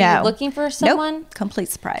 sent. Were No. you looking for someone? Nope. Complete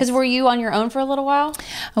surprise. Because were you on your own for a little while?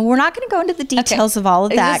 And we're not going to go into the details of all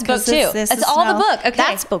of Is that. this book 'cause two? this It's is all the book. Okay.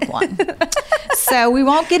 That's book one. So we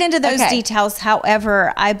won't get into those Okay. details.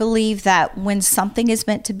 However, I believe that when something is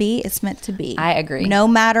meant to be, it's meant to be. I agree. No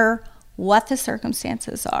matter what the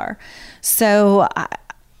circumstances are. So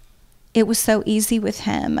it was so easy with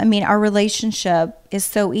him. I mean, our relationship is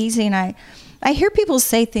so easy. And I hear people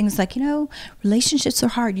say things like, relationships are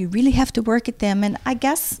hard. You really have to work at them. And I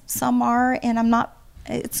guess some are, and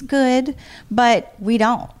it's good, but we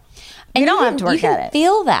don't. And we don't have to work you can at it.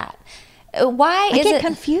 Feel that. Why I is get it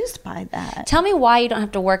confused by that. Tell me why you don't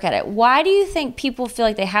have to work at it. Why do you think people feel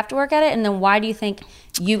like they have to work at it, and then why do you think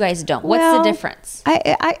you guys don't? What's the difference?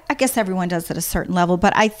 I guess everyone does at a certain level,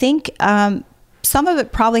 but I think some of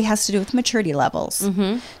it probably has to do with maturity levels.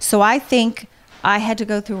 Mm-hmm. So I think I had to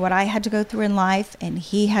go through what I had to go through in life, and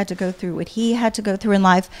he had to go through what he had to go through in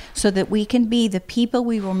life, so that we can be the people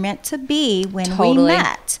we were meant to be when we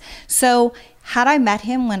met. So had I met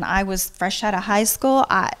him when I was fresh out of high school,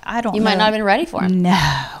 I don't know. You might not have been ready for him. No,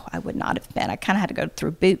 I would not have been. I kind of had to go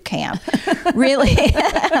through boot camp. Really.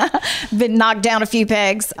 Been knocked down a few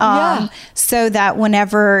pegs. So that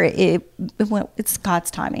whenever it's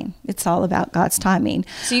God's timing. It's all about God's timing.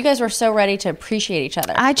 So you guys were so ready to appreciate each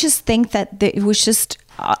other. I just think that it was just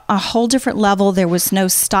a whole different level. There was no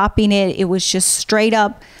stopping it. It was just straight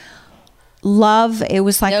up love. It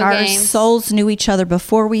was like our souls knew each other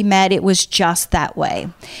before we met. It was just that way.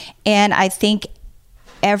 And I think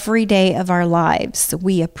every day of our lives,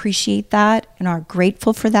 we appreciate that and are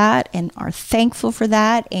grateful for that and are thankful for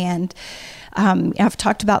that. And I've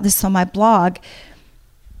talked about this on my blog.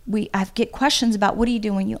 I get questions about, what do you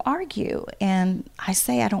do when you argue? And I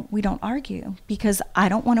say, we don't argue, because I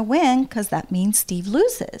don't want to win, because that means Steve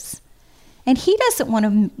loses. And he doesn't want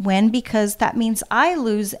to win, because that means I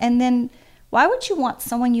lose. And then why would you want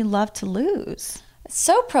someone you love to lose? It's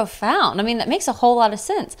so profound. I mean, that makes a whole lot of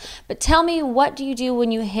sense. But tell me, what do you do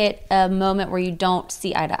when you hit a moment where you don't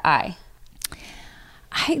see eye to eye?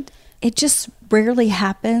 It just rarely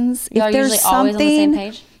happens. Y'all if there's usually always on the same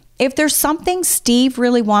page? If there's something Steve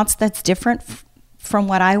really wants that's different from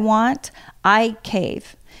what I want, I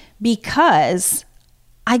cave, because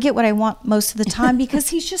I get what I want most of the time, because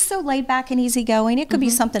he's just so laid back and easygoing. It could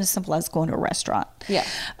be something as simple as going to a restaurant. Yeah.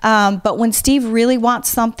 But when Steve really wants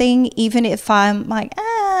something, even if I'm like,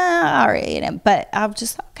 all right, but I'll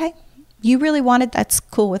just, okay, you really want it, that's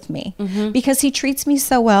cool with me. Because he treats me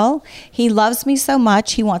so well. He loves me so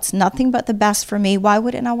much. He wants nothing but the best for me. Why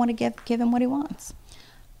wouldn't I want to give him what he wants?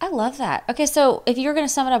 I love that. Okay, so if you're going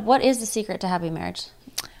to sum it up, what is the secret to happy marriage?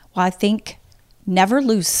 Well, I think never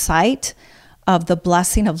lose sight of the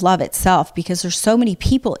blessing of love itself, because there's so many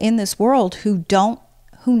people in this world who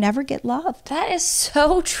never get loved. That is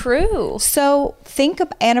so true. So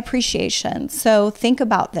and appreciation. So think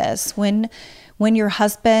about this. When your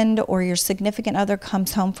husband or your significant other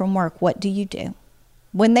comes home from work, what do you do?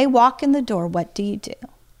 When they walk in the door, what do you do?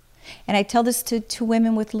 And I tell this to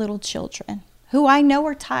women with little children, who I know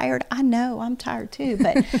are tired. I know I'm tired too,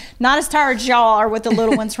 but not as tired as y'all are with the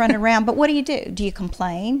little ones running around. But what do? Do you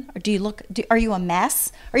complain? Or are you a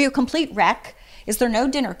mess? Are you a complete wreck? Is there no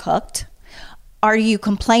dinner cooked? Are you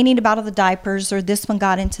complaining about all the diapers, or this one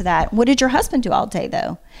got into that? What did your husband do all day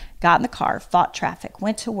though? Got in the car, fought traffic,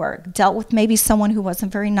 went to work, dealt with maybe someone who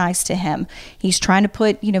wasn't very nice to him. He's trying to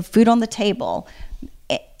put, food on the table.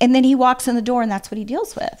 And then he walks in the door, and that's what he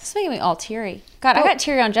deals with. It's making me all teary. God, I got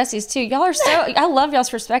teary on Jesse's too. Y'all are I love y'all's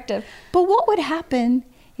perspective. But what would happen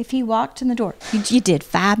if he walked in the door? You did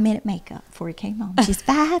 5-minute makeup before he came home. Just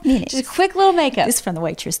 5 minutes. Just a quick little makeup. This is from the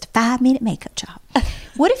waitress. 5-minute makeup job.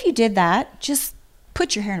 What if you did that? Just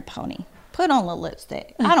put your hair in a pony. Put on a little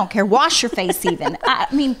lipstick. I don't care. Wash your face even.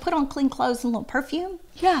 Put on clean clothes and a little perfume.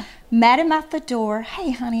 Yeah. Met him at the door.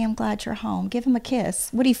 Hey, honey, I'm glad you're home. Give him a kiss.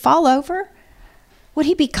 Would he fall over? Would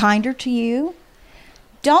he be kinder to you?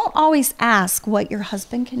 Don't always ask what your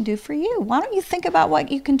husband can do for you. Why don't you think about what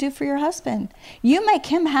you can do for your husband? You make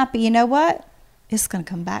him happy. You know what? It's going to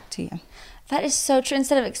come back to you. That is so true.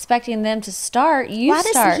 Instead of expecting them to start, Why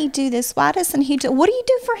doesn't he do this? Why doesn't he do? What do you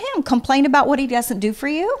do for him? Complain about what he doesn't do for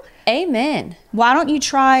you? Amen. Why don't you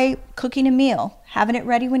try cooking a meal, having it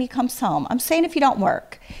ready when he comes home? I'm saying if you don't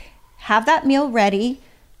work, have that meal ready.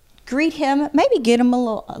 Greet him, maybe get him a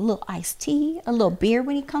little iced tea, a little beer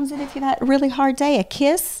when he comes in if you've had a really hard day, a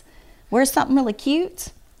kiss, wear something really cute.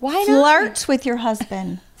 Why not? Flirt with your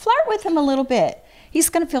husband. Flirt with him a little bit. He's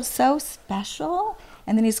going to feel so special,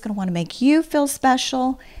 and then he's going to want to make you feel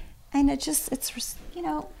special, And it's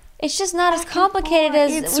just not as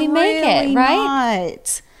complicated as we make it, right?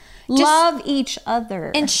 Not. Love each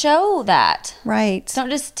other. And show that. Right. Don't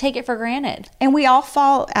just take it for granted. And we all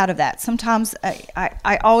fall out of that. Sometimes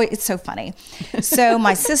I always, it's so funny. So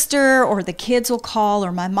my sister or the kids will call,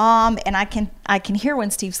 or my mom, and I can hear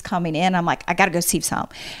when Steve's coming in. I'm like, I got to go, Steve's home.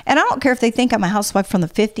 And I don't care if they think I'm a housewife from the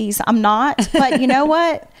 50s. I'm not. But you know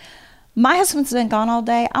what? My husband's been gone all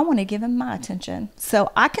day. I want to give him my attention.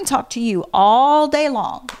 So I can talk to you all day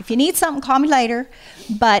long. If you need something, call me later.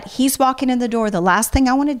 But he's walking in the door. The last thing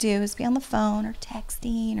I want to do is be on the phone or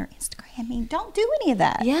texting or Instagramming. Don't do any of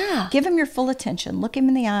that. Yeah. Give him your full attention. Look him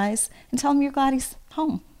in the eyes and tell him you're glad he's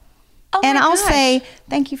home. Oh, and I'll gosh. say,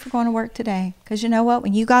 thank you for going to work today. Because you know what?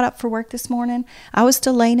 When you got up for work this morning, I was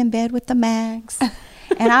still laying in bed with the mags.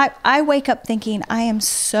 And I wake up thinking, I am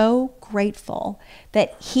so grateful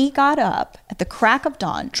that he got up at the crack of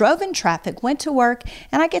dawn, drove in traffic, went to work,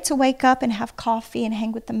 and I get to wake up and have coffee and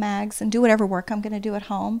hang with the mags and do whatever work I'm going to do at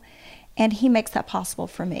home. And he makes that possible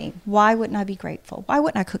for me. Why wouldn't I be grateful? Why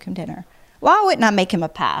wouldn't I cook him dinner? Why wouldn't I make him a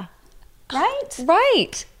pie? Right?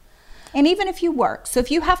 Right. And even if you work, so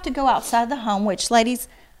if you have to go outside the home, which ladies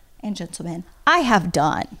and gentlemen, I have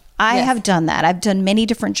done. I have done that. I've done many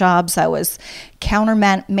different jobs. I was counter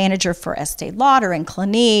manager for Estee Lauder and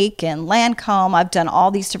Clinique and Lancome. I've done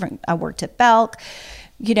all these different, I worked at Belk,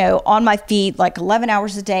 on my feet like 11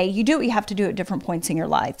 hours a day. You do what you have to do at different points in your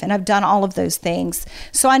life. And I've done all of those things.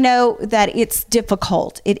 So I know that it's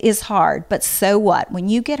difficult. It is hard. But so what? When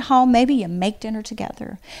you get home, maybe you make dinner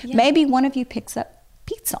together. Yeah. Maybe one of you picks up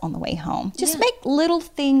pizza on the way home. Just make little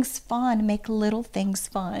things fun. Make little things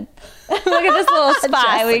fun. Look at this little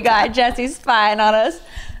spy we got. Jesse's spying on us.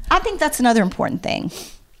 I think that's another important thing.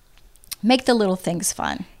 Make the little things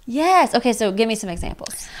fun. Yes. Okay, so give me some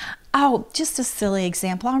examples. Oh, just a silly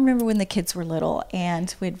example. I remember when the kids were little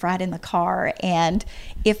and we'd ride in the car, and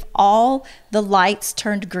if all the lights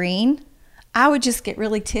turned green, I would just get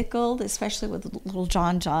really tickled, especially with little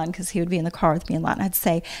John, because he would be in the car with me a lot. And I'd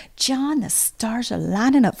say, John, the stars are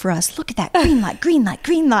lining up for us. Look at that green light, green light,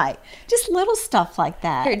 green light. Just little stuff like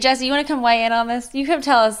that. Here, Jesse, you want to come weigh in on this? You come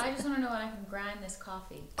tell us. I just want to know when I can grind this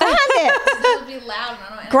coffee. Grind it. It'll be loud.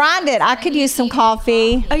 And I don't grind it. I could use some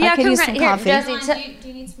coffee. Oh, yeah, I could use some coffee. Jesse, do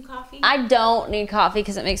you need some coffee? I don't need coffee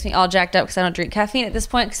because it makes me all jacked up because I don't drink caffeine at this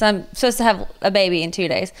point because I'm supposed to have a baby in 2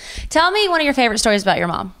 days. Tell me one of your favorite stories about your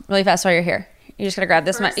mom really fast while you're here. You just got to grab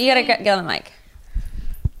this mic. You got to get on the mic.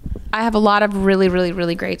 I have a lot of really, really,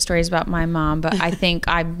 really great stories about my mom, but I think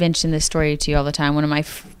I mention this story to you all the time. One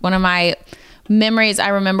of my memories I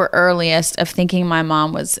remember earliest of thinking my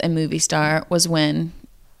mom was a movie star was when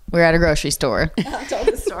we were at a grocery store. I told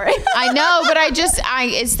the story. I know, but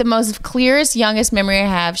it's the most clearest, youngest memory I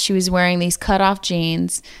have. She was wearing these cut-off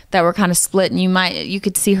jeans that were kind of split, and you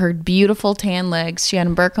could see her beautiful tan legs. She had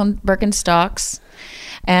Birkenstocks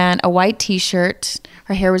and a white t-shirt.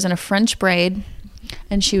 Her hair was in a French braid,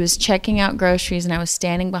 and she was checking out groceries, and I was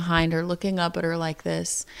standing behind her looking up at her like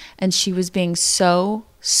this, and she was being so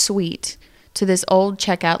sweet to this old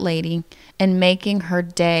checkout lady and making her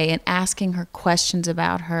day and asking her questions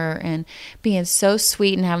about her and being so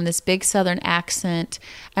sweet and having this big Southern accent.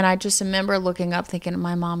 And I just remember looking up thinking,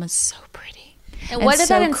 my mom is so pretty. And what did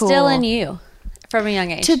that instill in you from a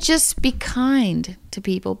young age? To just be kind to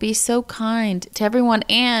people, be so kind to everyone,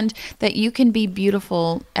 and that you can be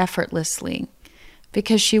beautiful effortlessly.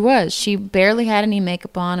 Because she barely had any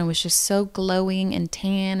makeup on and was just so glowing and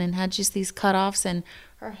tan and had just these cutoffs and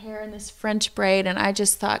her hair in this French braid. And I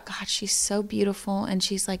just thought, God, she's so beautiful and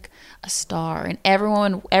she's like a star. And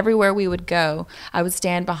everywhere we would go, I would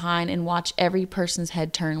stand behind and watch every person's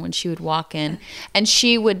head turn when she would walk in, and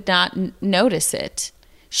she would not notice it.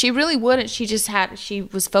 She really wouldn't. She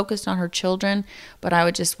was focused on her children, but I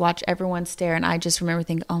would just watch everyone stare. And I just remember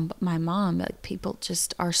thinking, oh, but my mom, like, people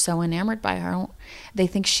just are so enamored by her. They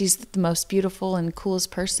think she's the most beautiful and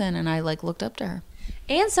coolest person. And I looked up to her.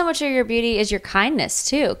 And so much of your beauty is your kindness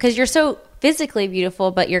too, because you're so physically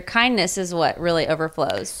beautiful, but your kindness is what really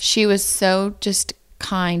overflows. She was so just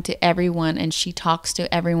kind to everyone, and she talks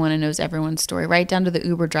to everyone and knows everyone's story, right down to the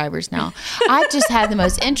Uber drivers now. I just had the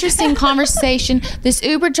most interesting conversation. This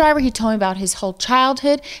Uber driver, he told me about his whole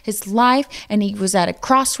childhood, his life, and he was at a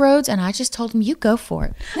crossroads, and I just told him, you go for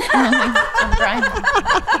it. And I'm grinding.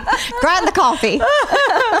 Grind the coffee.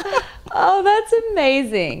 Oh, that's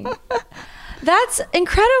amazing. That's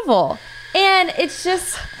incredible. And it's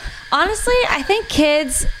just, honestly, I think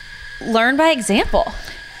kids learn by example.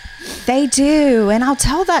 They do. And I'll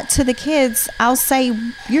tell that to the kids. I'll say,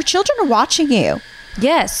 your children are watching you.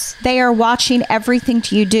 Yes. They are watching everything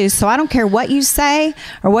you do. So I don't care what you say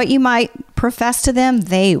or what you might profess to them,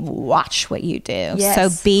 they watch what you do. Yes.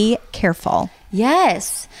 So be careful.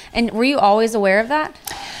 Yes. And were you always aware of that?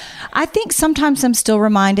 I think sometimes I'm still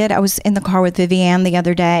reminded. I was in the car with Vivian the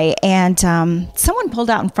other day, and someone pulled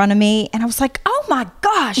out in front of me, and I was like, oh my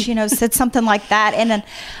gosh, said something like that. And then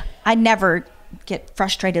I never get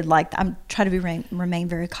frustrated like that. I'm trying to remain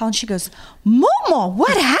very calm. And she goes, Mama,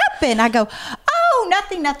 what happened? I go, oh,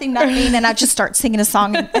 nothing. And I just start singing a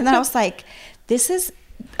song. And then I was like, this is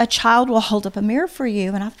a child will hold up a mirror for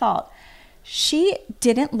you. And I thought, she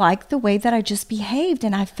didn't like the way that I just behaved,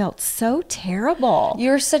 and I felt so terrible.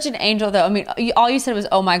 You're such an angel, though. I mean, all you said was,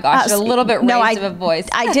 oh my gosh, a little bit raised of a voice.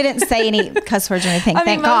 I didn't say any cuss words or anything,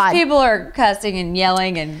 thank God. God. Most people are cussing and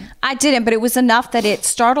yelling. And I didn't, but it was enough that it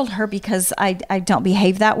startled her because I don't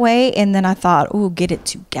behave that way. And then I thought, oh, get it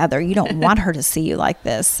together. You don't want her to see you like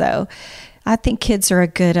this. So I think kids are a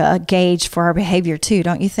good gauge for our behavior, too,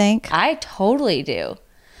 don't you think? I totally do.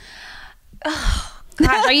 Oh.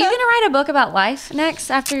 Gosh, are you going to write a book about life next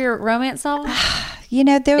after your romance novel?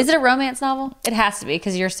 Is it a romance novel? It has to be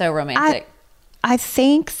because you're so romantic. I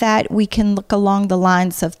think that we can look along the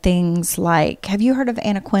lines of things like, have you heard of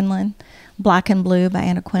Anna Quindlen? Black and Blue by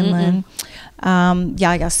Anna Quindlen.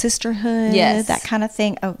 Yeah, Sisterhood, yes, that kind of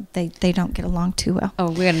thing. Oh, they don't get along too well. Oh,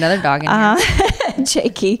 we got another dog in here.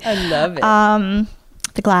 Jakey. I love it.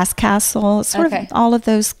 The Glass Castle, sort of all of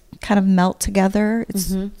those kind of melt together.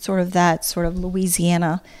 It's sort of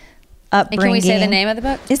Louisiana upbringing. And can we say the name of the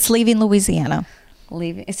book? It's Leaving Louisiana.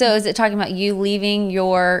 Leaving. So is it talking about you leaving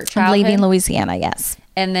your childhood? I'm leaving Louisiana, yes.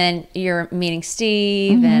 And then you're meeting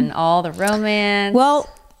Steve and all the romance. Well,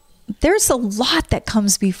 there's a lot that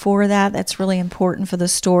comes before that that's really important for the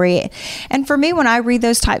story. And for me, when I read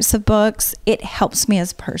those types of books, it helps me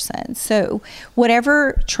as a person. So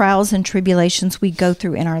whatever trials and tribulations we go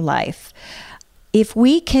through in our life, if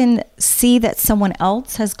we can see that someone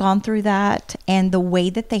else has gone through that and the way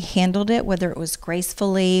that they handled it, whether it was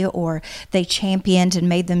gracefully or they championed and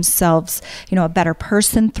made themselves, a better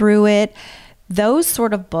person through it, those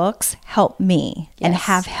sort of books help me and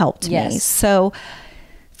have helped me. So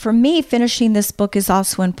for me, finishing this book is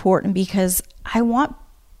also important because I want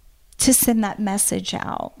to send that message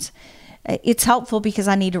out. It's helpful because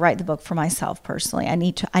I need to write the book for myself personally. I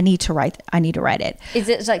need to write it. Is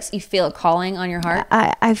it like you feel a calling on your heart?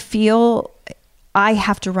 I feel I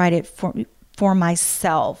have to write it for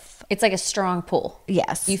myself. It's like a strong pull.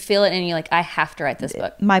 Yes. You feel it and you're like, I have to write this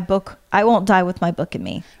book. My book, I won't die with my book in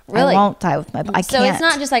me. Really? I won't die with my book. I can't. So it's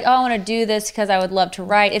not just like, oh, I want to do this because I would love to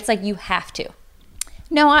write. It's like you have to.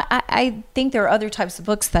 No, I think there are other types of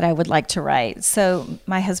books that I would like to write. So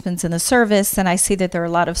my husband's in the service, and I see that there are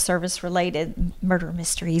a lot of service-related murder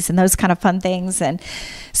mysteries and those kind of fun things. And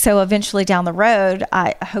so eventually down the road,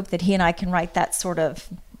 I hope that he and I can write those sort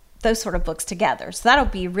of books together. So that'll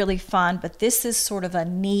be really fun. But this is sort of a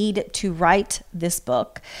need to write this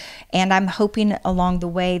book. And I'm hoping along the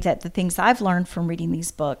way that the things I've learned from reading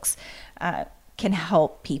these books can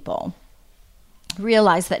help people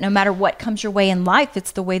realize that no matter what comes your way in life,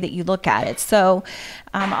 it's the way that you look at it. So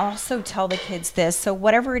I'll also tell the kids this. So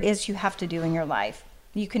whatever it is you have to do in your life,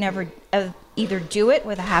 you can either do it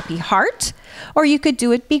with a happy heart or you could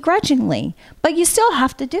do it begrudgingly, but you still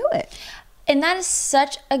have to do it. And that is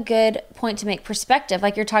such a good point to make perspective.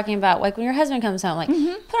 Like you're talking about, like when your husband comes home, like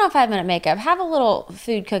put on 5-minute makeup, have a little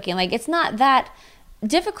food cooking. Like it's not that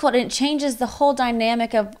difficult, and it changes the whole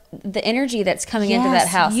dynamic of the energy that's coming into that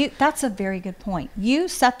house. That's a very good point. You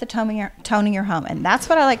set the tone in your home, and that's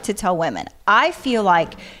what I like to tell women. I feel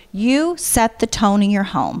like you set the tone in your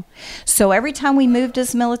home. So every time we moved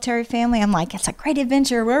as a military family, I'm like, it's a great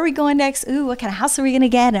adventure. Where are we going next? Ooh, what kind of house are we going to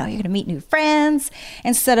get? Oh, you're going to meet new friends.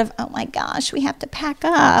 Instead of, oh my gosh, we have to pack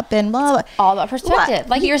up and blah, blah. It's all about perspective.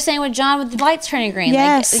 Like you were saying with John with the lights turning green.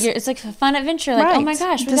 Yes. Like, it's like a fun adventure. Like, oh my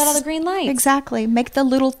gosh, we got all the green lights. Exactly. Make the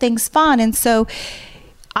little things fun. And so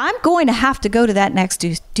I'm going to have to go to that next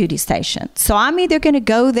duty station. So I'm either going to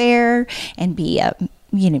go there and be a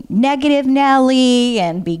negative Nelly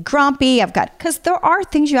and be grumpy. Because there are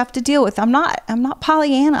things you have to deal with. I'm not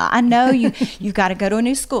Pollyanna. I know you got to go to a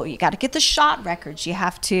new school. You got to get the shot records. You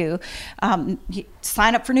have to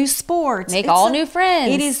sign up for new sports. Make all new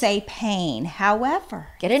friends. It is a pain. However,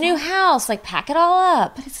 get a new house. Like pack it all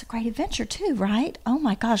up. But it's a great adventure too, right? Oh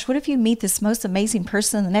my gosh, what if you meet this most amazing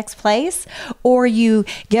person in the next place? Or you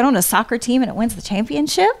get on a soccer team and it wins the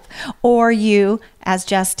championship? Or you, as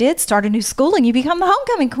Jess did, start a new school and you become the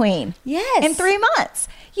homecoming queen. Yes. In 3 months.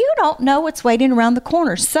 You don't know what's waiting around the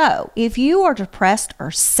corner. So if you are depressed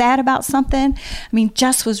or sad about something,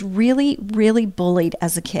 Jess was really, really bullied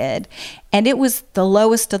as a kid. And it was the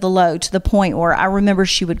lowest of the low, to the point where I remember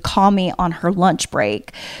she would call me on her lunch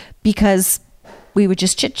break because we would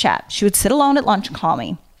just chit chat. She would sit alone at lunch and call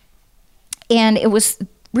me. And it was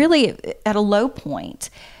really at a low point.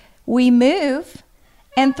 We move,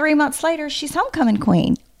 and 3 months later, she's homecoming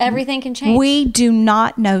queen. Everything can change. We do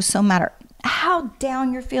not know, so matter how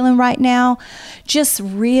down you're feeling right now, just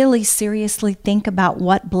really seriously think about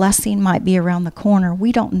what blessing might be around the corner.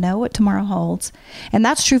 We don't know what tomorrow holds. And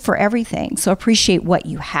that's true for everything. So appreciate what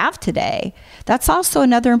you have today. That's also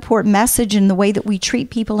another important message in the way that we treat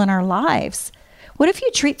people in our lives. What if you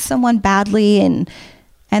treat someone badly and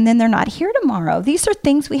then they're not here tomorrow? These are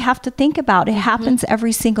things we have to think about. It happens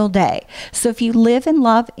every single day. So if you live and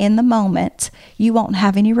love in the moment, you won't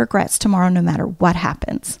have any regrets tomorrow, no matter what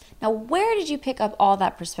happens. Now, where did you pick up all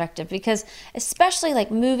that perspective? Because especially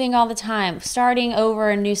like moving all the time, starting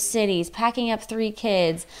over in new cities, packing up 3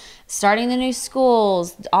 kids, starting the new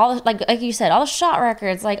schools, all like you said, all the shot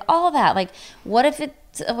records, like all of that. Like, what if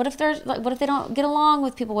they don't get along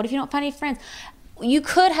with people? What if you don't find any friends? You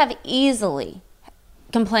could have easily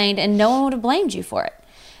complained and no one would have blamed you for it.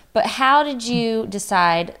 But how did you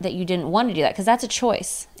decide that you didn't want to do that? Because that's a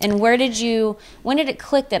choice. And when did it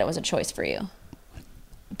click that it was a choice for you?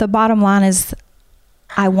 The bottom line is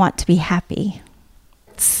I want to be happy.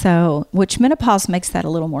 So, which menopause makes that a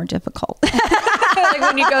little more difficult. Like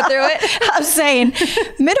when you go through it? I'm saying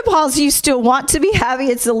menopause, you still want to be happy.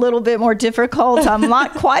 It's a little bit more difficult. I'm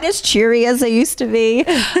not quite as cheery as I used to be,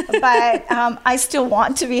 but I still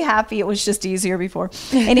want to be happy. It was just easier before.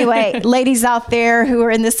 Anyway, ladies out there who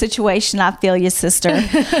are in this situation, I feel you, sister.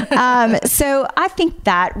 So I think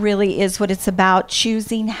that really is what it's about,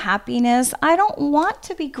 choosing happiness. I don't want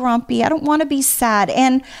to be grumpy. I don't want to be sad.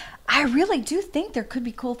 And I really do think there could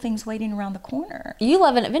be cool things waiting around the corner. You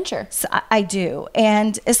love an adventure. So I do.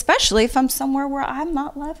 And especially if I'm somewhere where I'm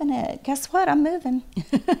not loving it. Guess what? I'm moving.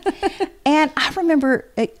 And I remember,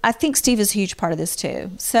 I think Steve is a huge part of this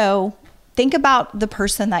too. So think about the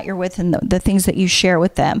person that you're with and the things that you share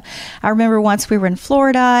with them. I remember once we were in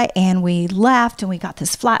Florida and we left and we got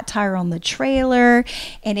this flat tire on the trailer,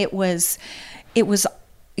 and it was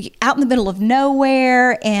out in the middle of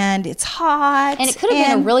nowhere, and it's hot. And it could have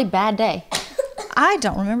been a really bad day. I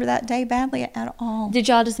don't remember that day badly at all. Did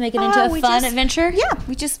y'all just make it into a fun adventure? Yeah,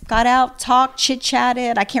 we just got out, talked,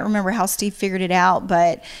 chit-chatted. I can't remember how Steve figured it out,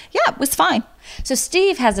 but yeah, it was fine. So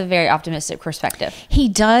Steve has a very optimistic perspective. He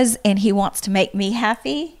does, and he wants to make me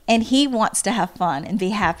happy, and he wants to have fun and be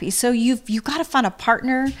happy. So you've got to find a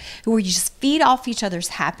partner where you just feed off each other's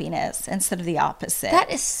happiness instead of the opposite.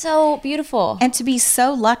 That is so beautiful. And to be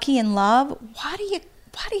so lucky in love, why do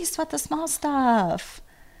you sweat the small stuff?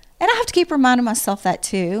 And I have to keep reminding myself that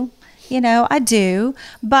too. You know, I do.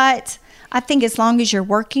 But I think as long as you're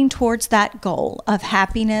working towards that goal of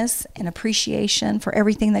happiness and appreciation for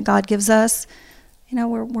everything that God gives us, you know,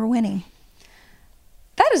 we're winning.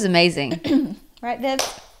 That is amazing. Right, Deb?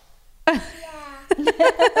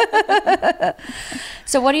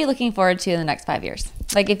 So what are you looking forward to in the next 5 years?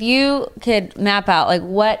 Like if you could map out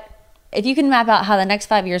if you can map out how the next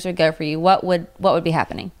 5 years would go for you, what would be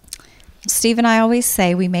happening? Steve and I always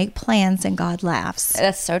say we make plans and God laughs.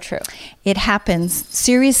 That's so true. It happens.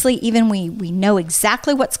 Seriously, even we know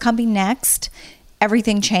exactly what's coming next,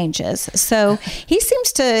 everything changes. So he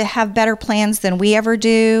seems to have better plans than we ever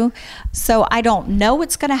do. So I don't know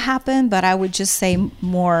what's going to happen, but I would just say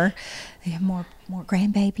more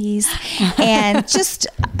grandbabies and just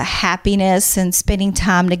happiness and spending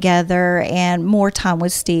time together and more time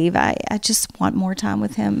with Steve. I just want more time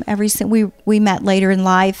with him. We met later in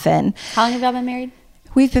life. And how long have y'all been married?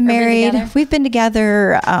 We've been married. We've been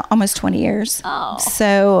together almost 20 years. Oh.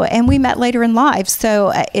 So, and we met later in life.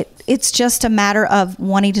 So it's just a matter of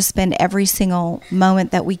wanting to spend every single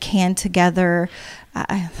moment that we can together.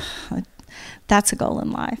 That's a goal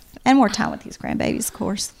in life. And more time with these grandbabies, of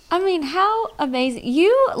course. I mean, how amazing.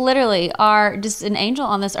 You literally are just an angel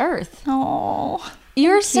on this earth. Oh,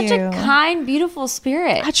 you're such a kind, beautiful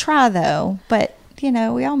spirit. I try, though. But, you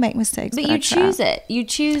know, we all make mistakes. But you choose it. You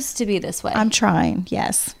choose to be this way. I'm trying,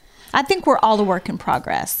 yes. I think we're all a work in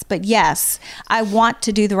progress. But yes, I want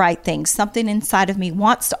to do the right thing. Something inside of me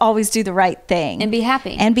wants to always do the right thing. And be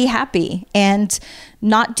happy. And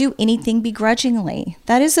not do anything begrudgingly.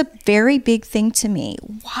 That is a very big thing to me.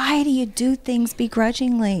 Why do you do things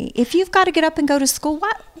begrudgingly? If you've got to get up and go to school,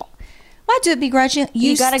 why do it begrudgingly?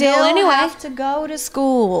 You got to go anyway. You have to go to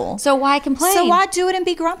school. So why complain? So why do it and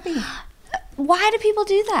be grumpy? Why do people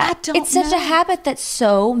do that? I don't know. It's such a habit that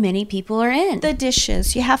so many people are in. The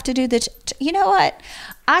dishes. You have to do you know what?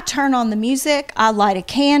 I turn on the music, I light a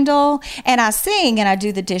candle, and I sing and I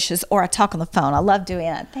do the dishes, or I talk on the phone. I love doing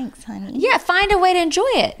that. Thanks, honey. Yeah, find a way to enjoy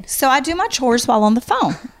it. So I do my chores while on the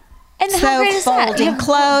phone. And how great is that? folding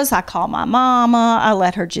clothes, I call my mama. I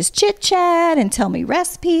let her just chit chat and tell me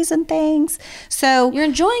recipes and things. So you're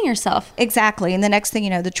enjoying yourself. Exactly. And the next thing you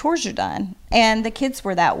know, the chores are done. And the kids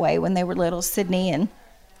were that way when they were little. Sydney and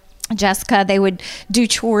Jessica, they would do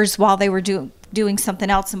chores while they were doing something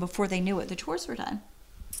else, and before they knew it, the chores were done.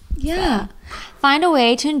 Yeah. Find a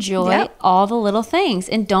way to enjoy all the little things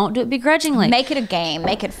and don't do it begrudgingly. Make it a game.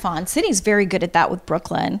 Make it fun. Sydney's very good at that with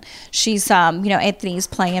Brooklyn. She's, Anthony's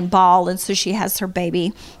playing ball, and so she has her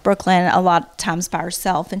baby, Brooklyn, a lot of times by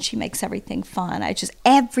herself, and she makes everything fun.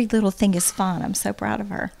 Every little thing is fun. I'm so proud of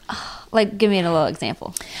her. Like, give me a little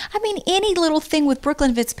example. I mean, any little thing with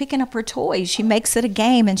Brooklyn, if it's picking up her toys, she makes it a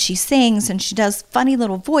game, and she sings, and she does funny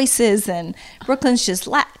little voices, and Brooklyn's just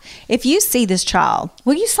if you see this child,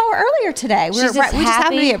 well, you saw her earlier today. We just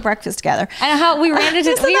happened to be at breakfast together. I know how we ran into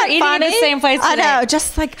we were eating in the same place today. I know,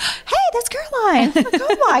 just like, hey, that's Caroline. Like,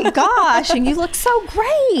 oh my gosh, and you look so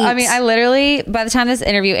great. I mean, I literally, by the time this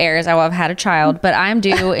interview airs, I will have had a child, but I'm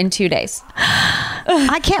due in 2 days.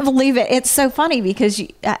 I can't believe it. It's so funny because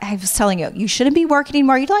I was telling you shouldn't be working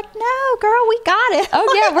anymore. You're like, no, girl, we got it.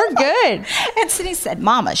 Oh, yeah, we're good. And Sydney said,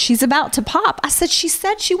 Mama, she's about to pop. I said, she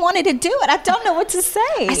said she wanted to do it. I don't know what to say.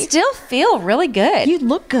 I still feel really good. You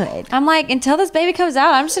look good. I'm like, until this baby comes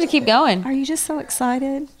out, I'm just going to keep going. Are you just so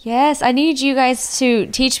excited? Yes. I need you guys to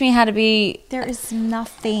teach me how to be. There is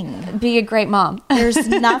nothing. Be a great mom. There's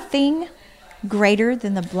nothing greater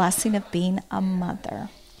than the blessing of being a mother.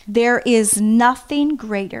 There is nothing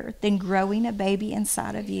greater than growing a baby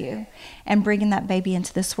inside of you and bringing that baby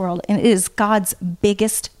into this world. And it is God's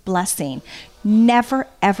biggest blessing. Never,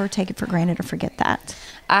 ever take it for granted or forget that.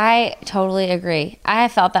 I totally agree. I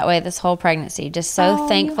have felt that way this whole pregnancy. Just so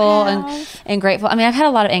thankful and grateful. I mean, I've had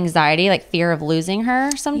a lot of anxiety, like fear of losing her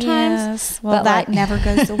sometimes. Yes. Well, that never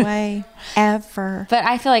goes away, ever. But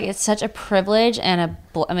I feel like it's such a privilege and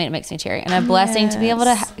it makes me teary. And a blessing to be able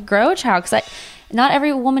to grow a child. Because not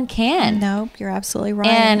every woman can. Nope, you're absolutely right.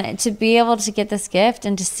 And to be able to get this gift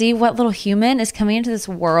and to see what little human is coming into this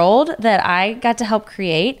world that I got to help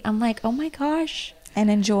create, I'm like, oh my gosh. And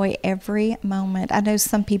enjoy every moment. I know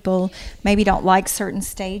some people maybe don't like certain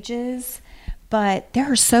stages, but there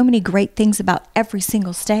are so many great things about every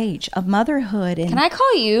single stage of motherhood. And can I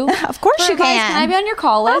call you? Of course you can. Can I be on your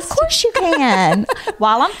call list? Of course you can.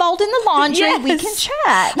 While I'm folding the laundry, we can chat.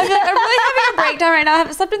 I'm really having a breakdown right now. I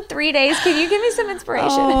haven't slept in 3 days. Can you give me some inspiration?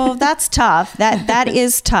 Oh, that's tough. That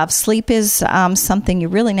is tough. Sleep is something you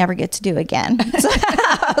really never get to do again.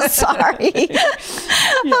 Sorry.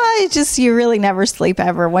 You really never sleep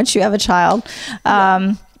ever once you have a child.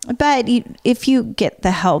 But if you get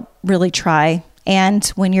the help, really try. And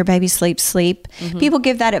when your baby sleeps, sleep. Mm-hmm. People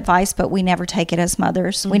give that advice, but we never take it as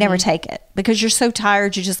mothers. Mm-hmm. We never take it because you're so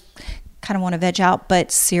tired. You just kind of want to veg out.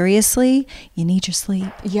 But seriously, you need your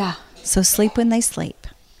sleep. Yeah. So sleep when they sleep.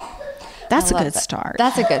 That's a good start.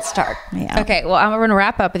 That's a good start. Yeah. Okay. Well, I'm going to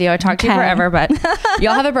wrap up with you. I talked to you forever, but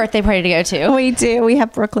y'all have a birthday party to go to. We do. We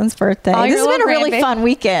have Brooklyn's birthday. This has been a really fun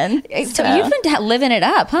weekend. So you've been living it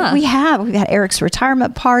up, huh? We have. We've had Eric's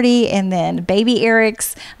retirement party, and then baby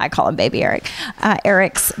Eric's, I call him baby Eric,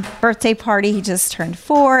 Eric's birthday party. He just turned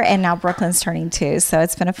 4, and now Brooklyn's turning 2. So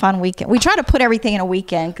it's been a fun weekend. We try to put everything in a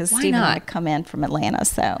weekend because Stephen would come in from Atlanta.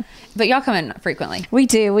 But y'all come in frequently. We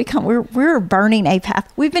do. We come. We're burning a path.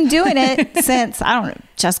 We've been doing it since, I don't know,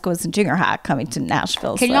 Jessica was in junior high coming to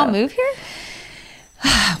Nashville. Can y'all move here?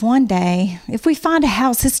 One day, if we find a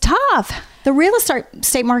house. It's tough. The real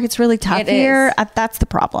estate market's really tough here. That's the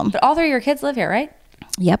problem. But all 3 of your kids live here, right?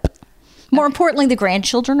 Yep. More importantly, the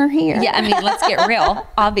grandchildren are here. Yeah, I mean, let's get real,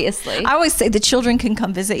 obviously. I always say the children can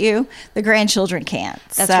come visit you. The grandchildren can't.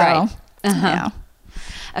 That's right. Yeah.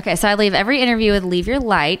 Okay, so I leave every interview with leave your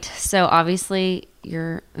light. So obviously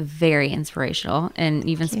you're very inspirational and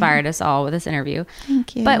you've inspired us all with this interview.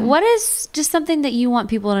 Thank you. But what is just something that you want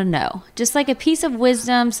people to know? Just like a piece of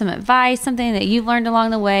wisdom, some advice, something that you've learned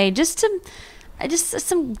along the way, just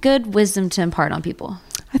some good wisdom to impart on people.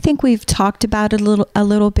 I think we've talked about it a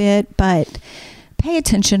little bit, but pay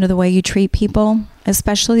attention to the way you treat people,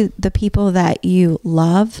 especially the people that you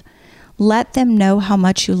love. Let them know how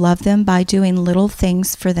much you love them by doing little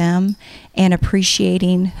things for them and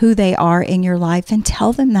appreciating who they are in your life, and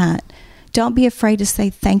tell them that. Don't be afraid to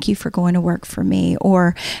say thank you for going to work for me,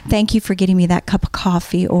 or thank you for getting me that cup of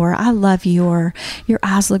coffee, or I love you, or your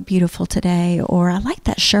eyes look beautiful today, or I like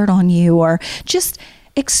that shirt on you, or just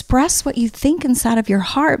express what you think inside of your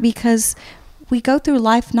heart, because we go through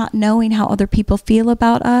life not knowing how other people feel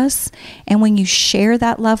about us. And when you share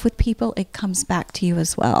that love with people, it comes back to you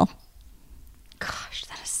as well. Gosh,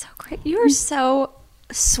 that is so great. You are so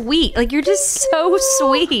sweet. Like, you're just so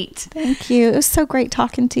sweet. Thank you. It was so great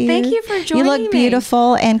talking to you. Thank you for joining me. You look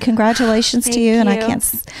beautiful, and congratulations to you. And I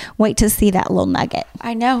can't wait to see that little nugget.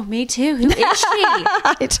 I know. Me too. Who is she?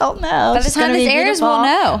 I don't know. By the time this airs, we'll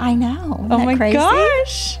know. I know. Oh my crazy?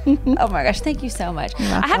 gosh. Oh my gosh. Thank you so much. You're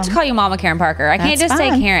I have to welcome. call you Mama Karen Parker. I can't That's just say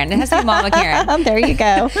fine. Karen. It has to be Mama Karen. There you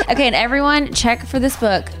go. Okay, and everyone, check for this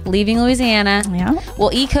book, Leaving Louisiana. Yeah. Well,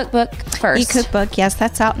 e-cookbook first. E-cookbook, yes,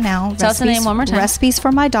 that's out now. Tell us the name one more time. Recipes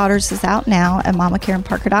for My Daughters is out now at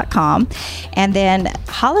mamakarenparker.com. And then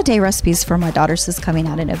Holiday Recipes for My Daughters is coming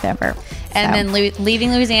out in November. And then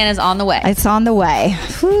Leaving Louisiana is on the way. It's on the way.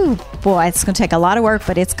 Whew, boy, it's going to take a lot of work,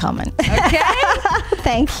 but it's coming. Okay.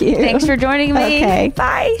 Thank you. Thanks for joining me. Okay.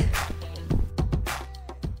 Bye.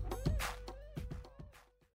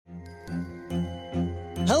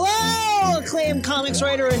 Hello, acclaimed comics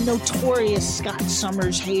writer and notorious Scott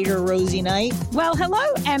Summers hater, Rosie Knight. Well, hello,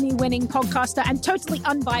 Emmy-winning podcaster and totally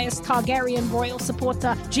unbiased Targaryen royal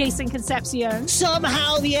supporter, Jason Concepcion.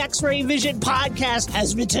 Somehow the X-Ray Vision podcast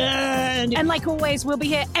has returned. And like always, we'll be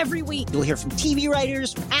here every week. You'll hear from TV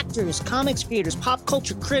writers, actors, comics creators, pop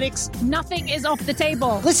culture critics. Nothing is off the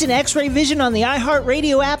table. Listen to X-Ray Vision on the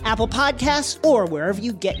iHeartRadio app, Apple Podcasts, or wherever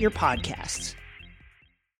you get your podcasts.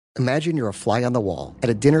 Imagine you're a fly on the wall at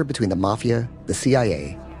a dinner between the Mafia, the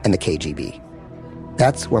CIA, and the KGB.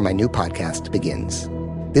 That's where my new podcast begins.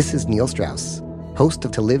 This is Neil Strauss, host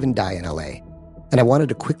of To Live and Die in LA, and I wanted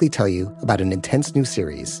to quickly tell you about an intense new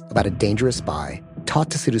series about a dangerous spy taught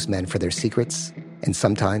to seduce men for their secrets and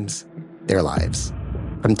sometimes their lives.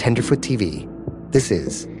 From Tenderfoot TV, this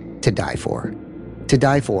is To Die For. To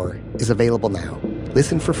Die For is available now.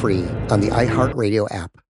 Listen for free on the iHeartRadio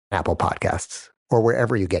app, Apple Podcasts, or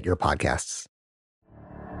wherever you get your podcasts.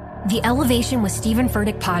 The Elevation with Stephen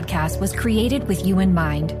Furtick podcast was created with you in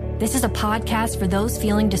mind. This is a podcast for those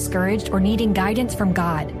feeling discouraged or needing guidance from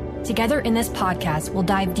God. Together in this podcast, we'll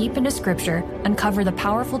dive deep into scripture, uncover the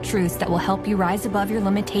powerful truths that will help you rise above your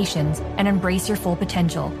limitations and embrace your full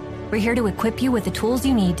potential. We're here to equip you with the tools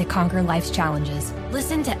you need to conquer life's challenges.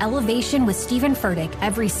 Listen to Elevation with Stephen Furtick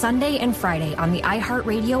every Sunday and Friday on the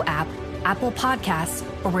iHeartRadio app, Apple Podcasts,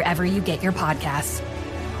 or wherever you get your podcasts.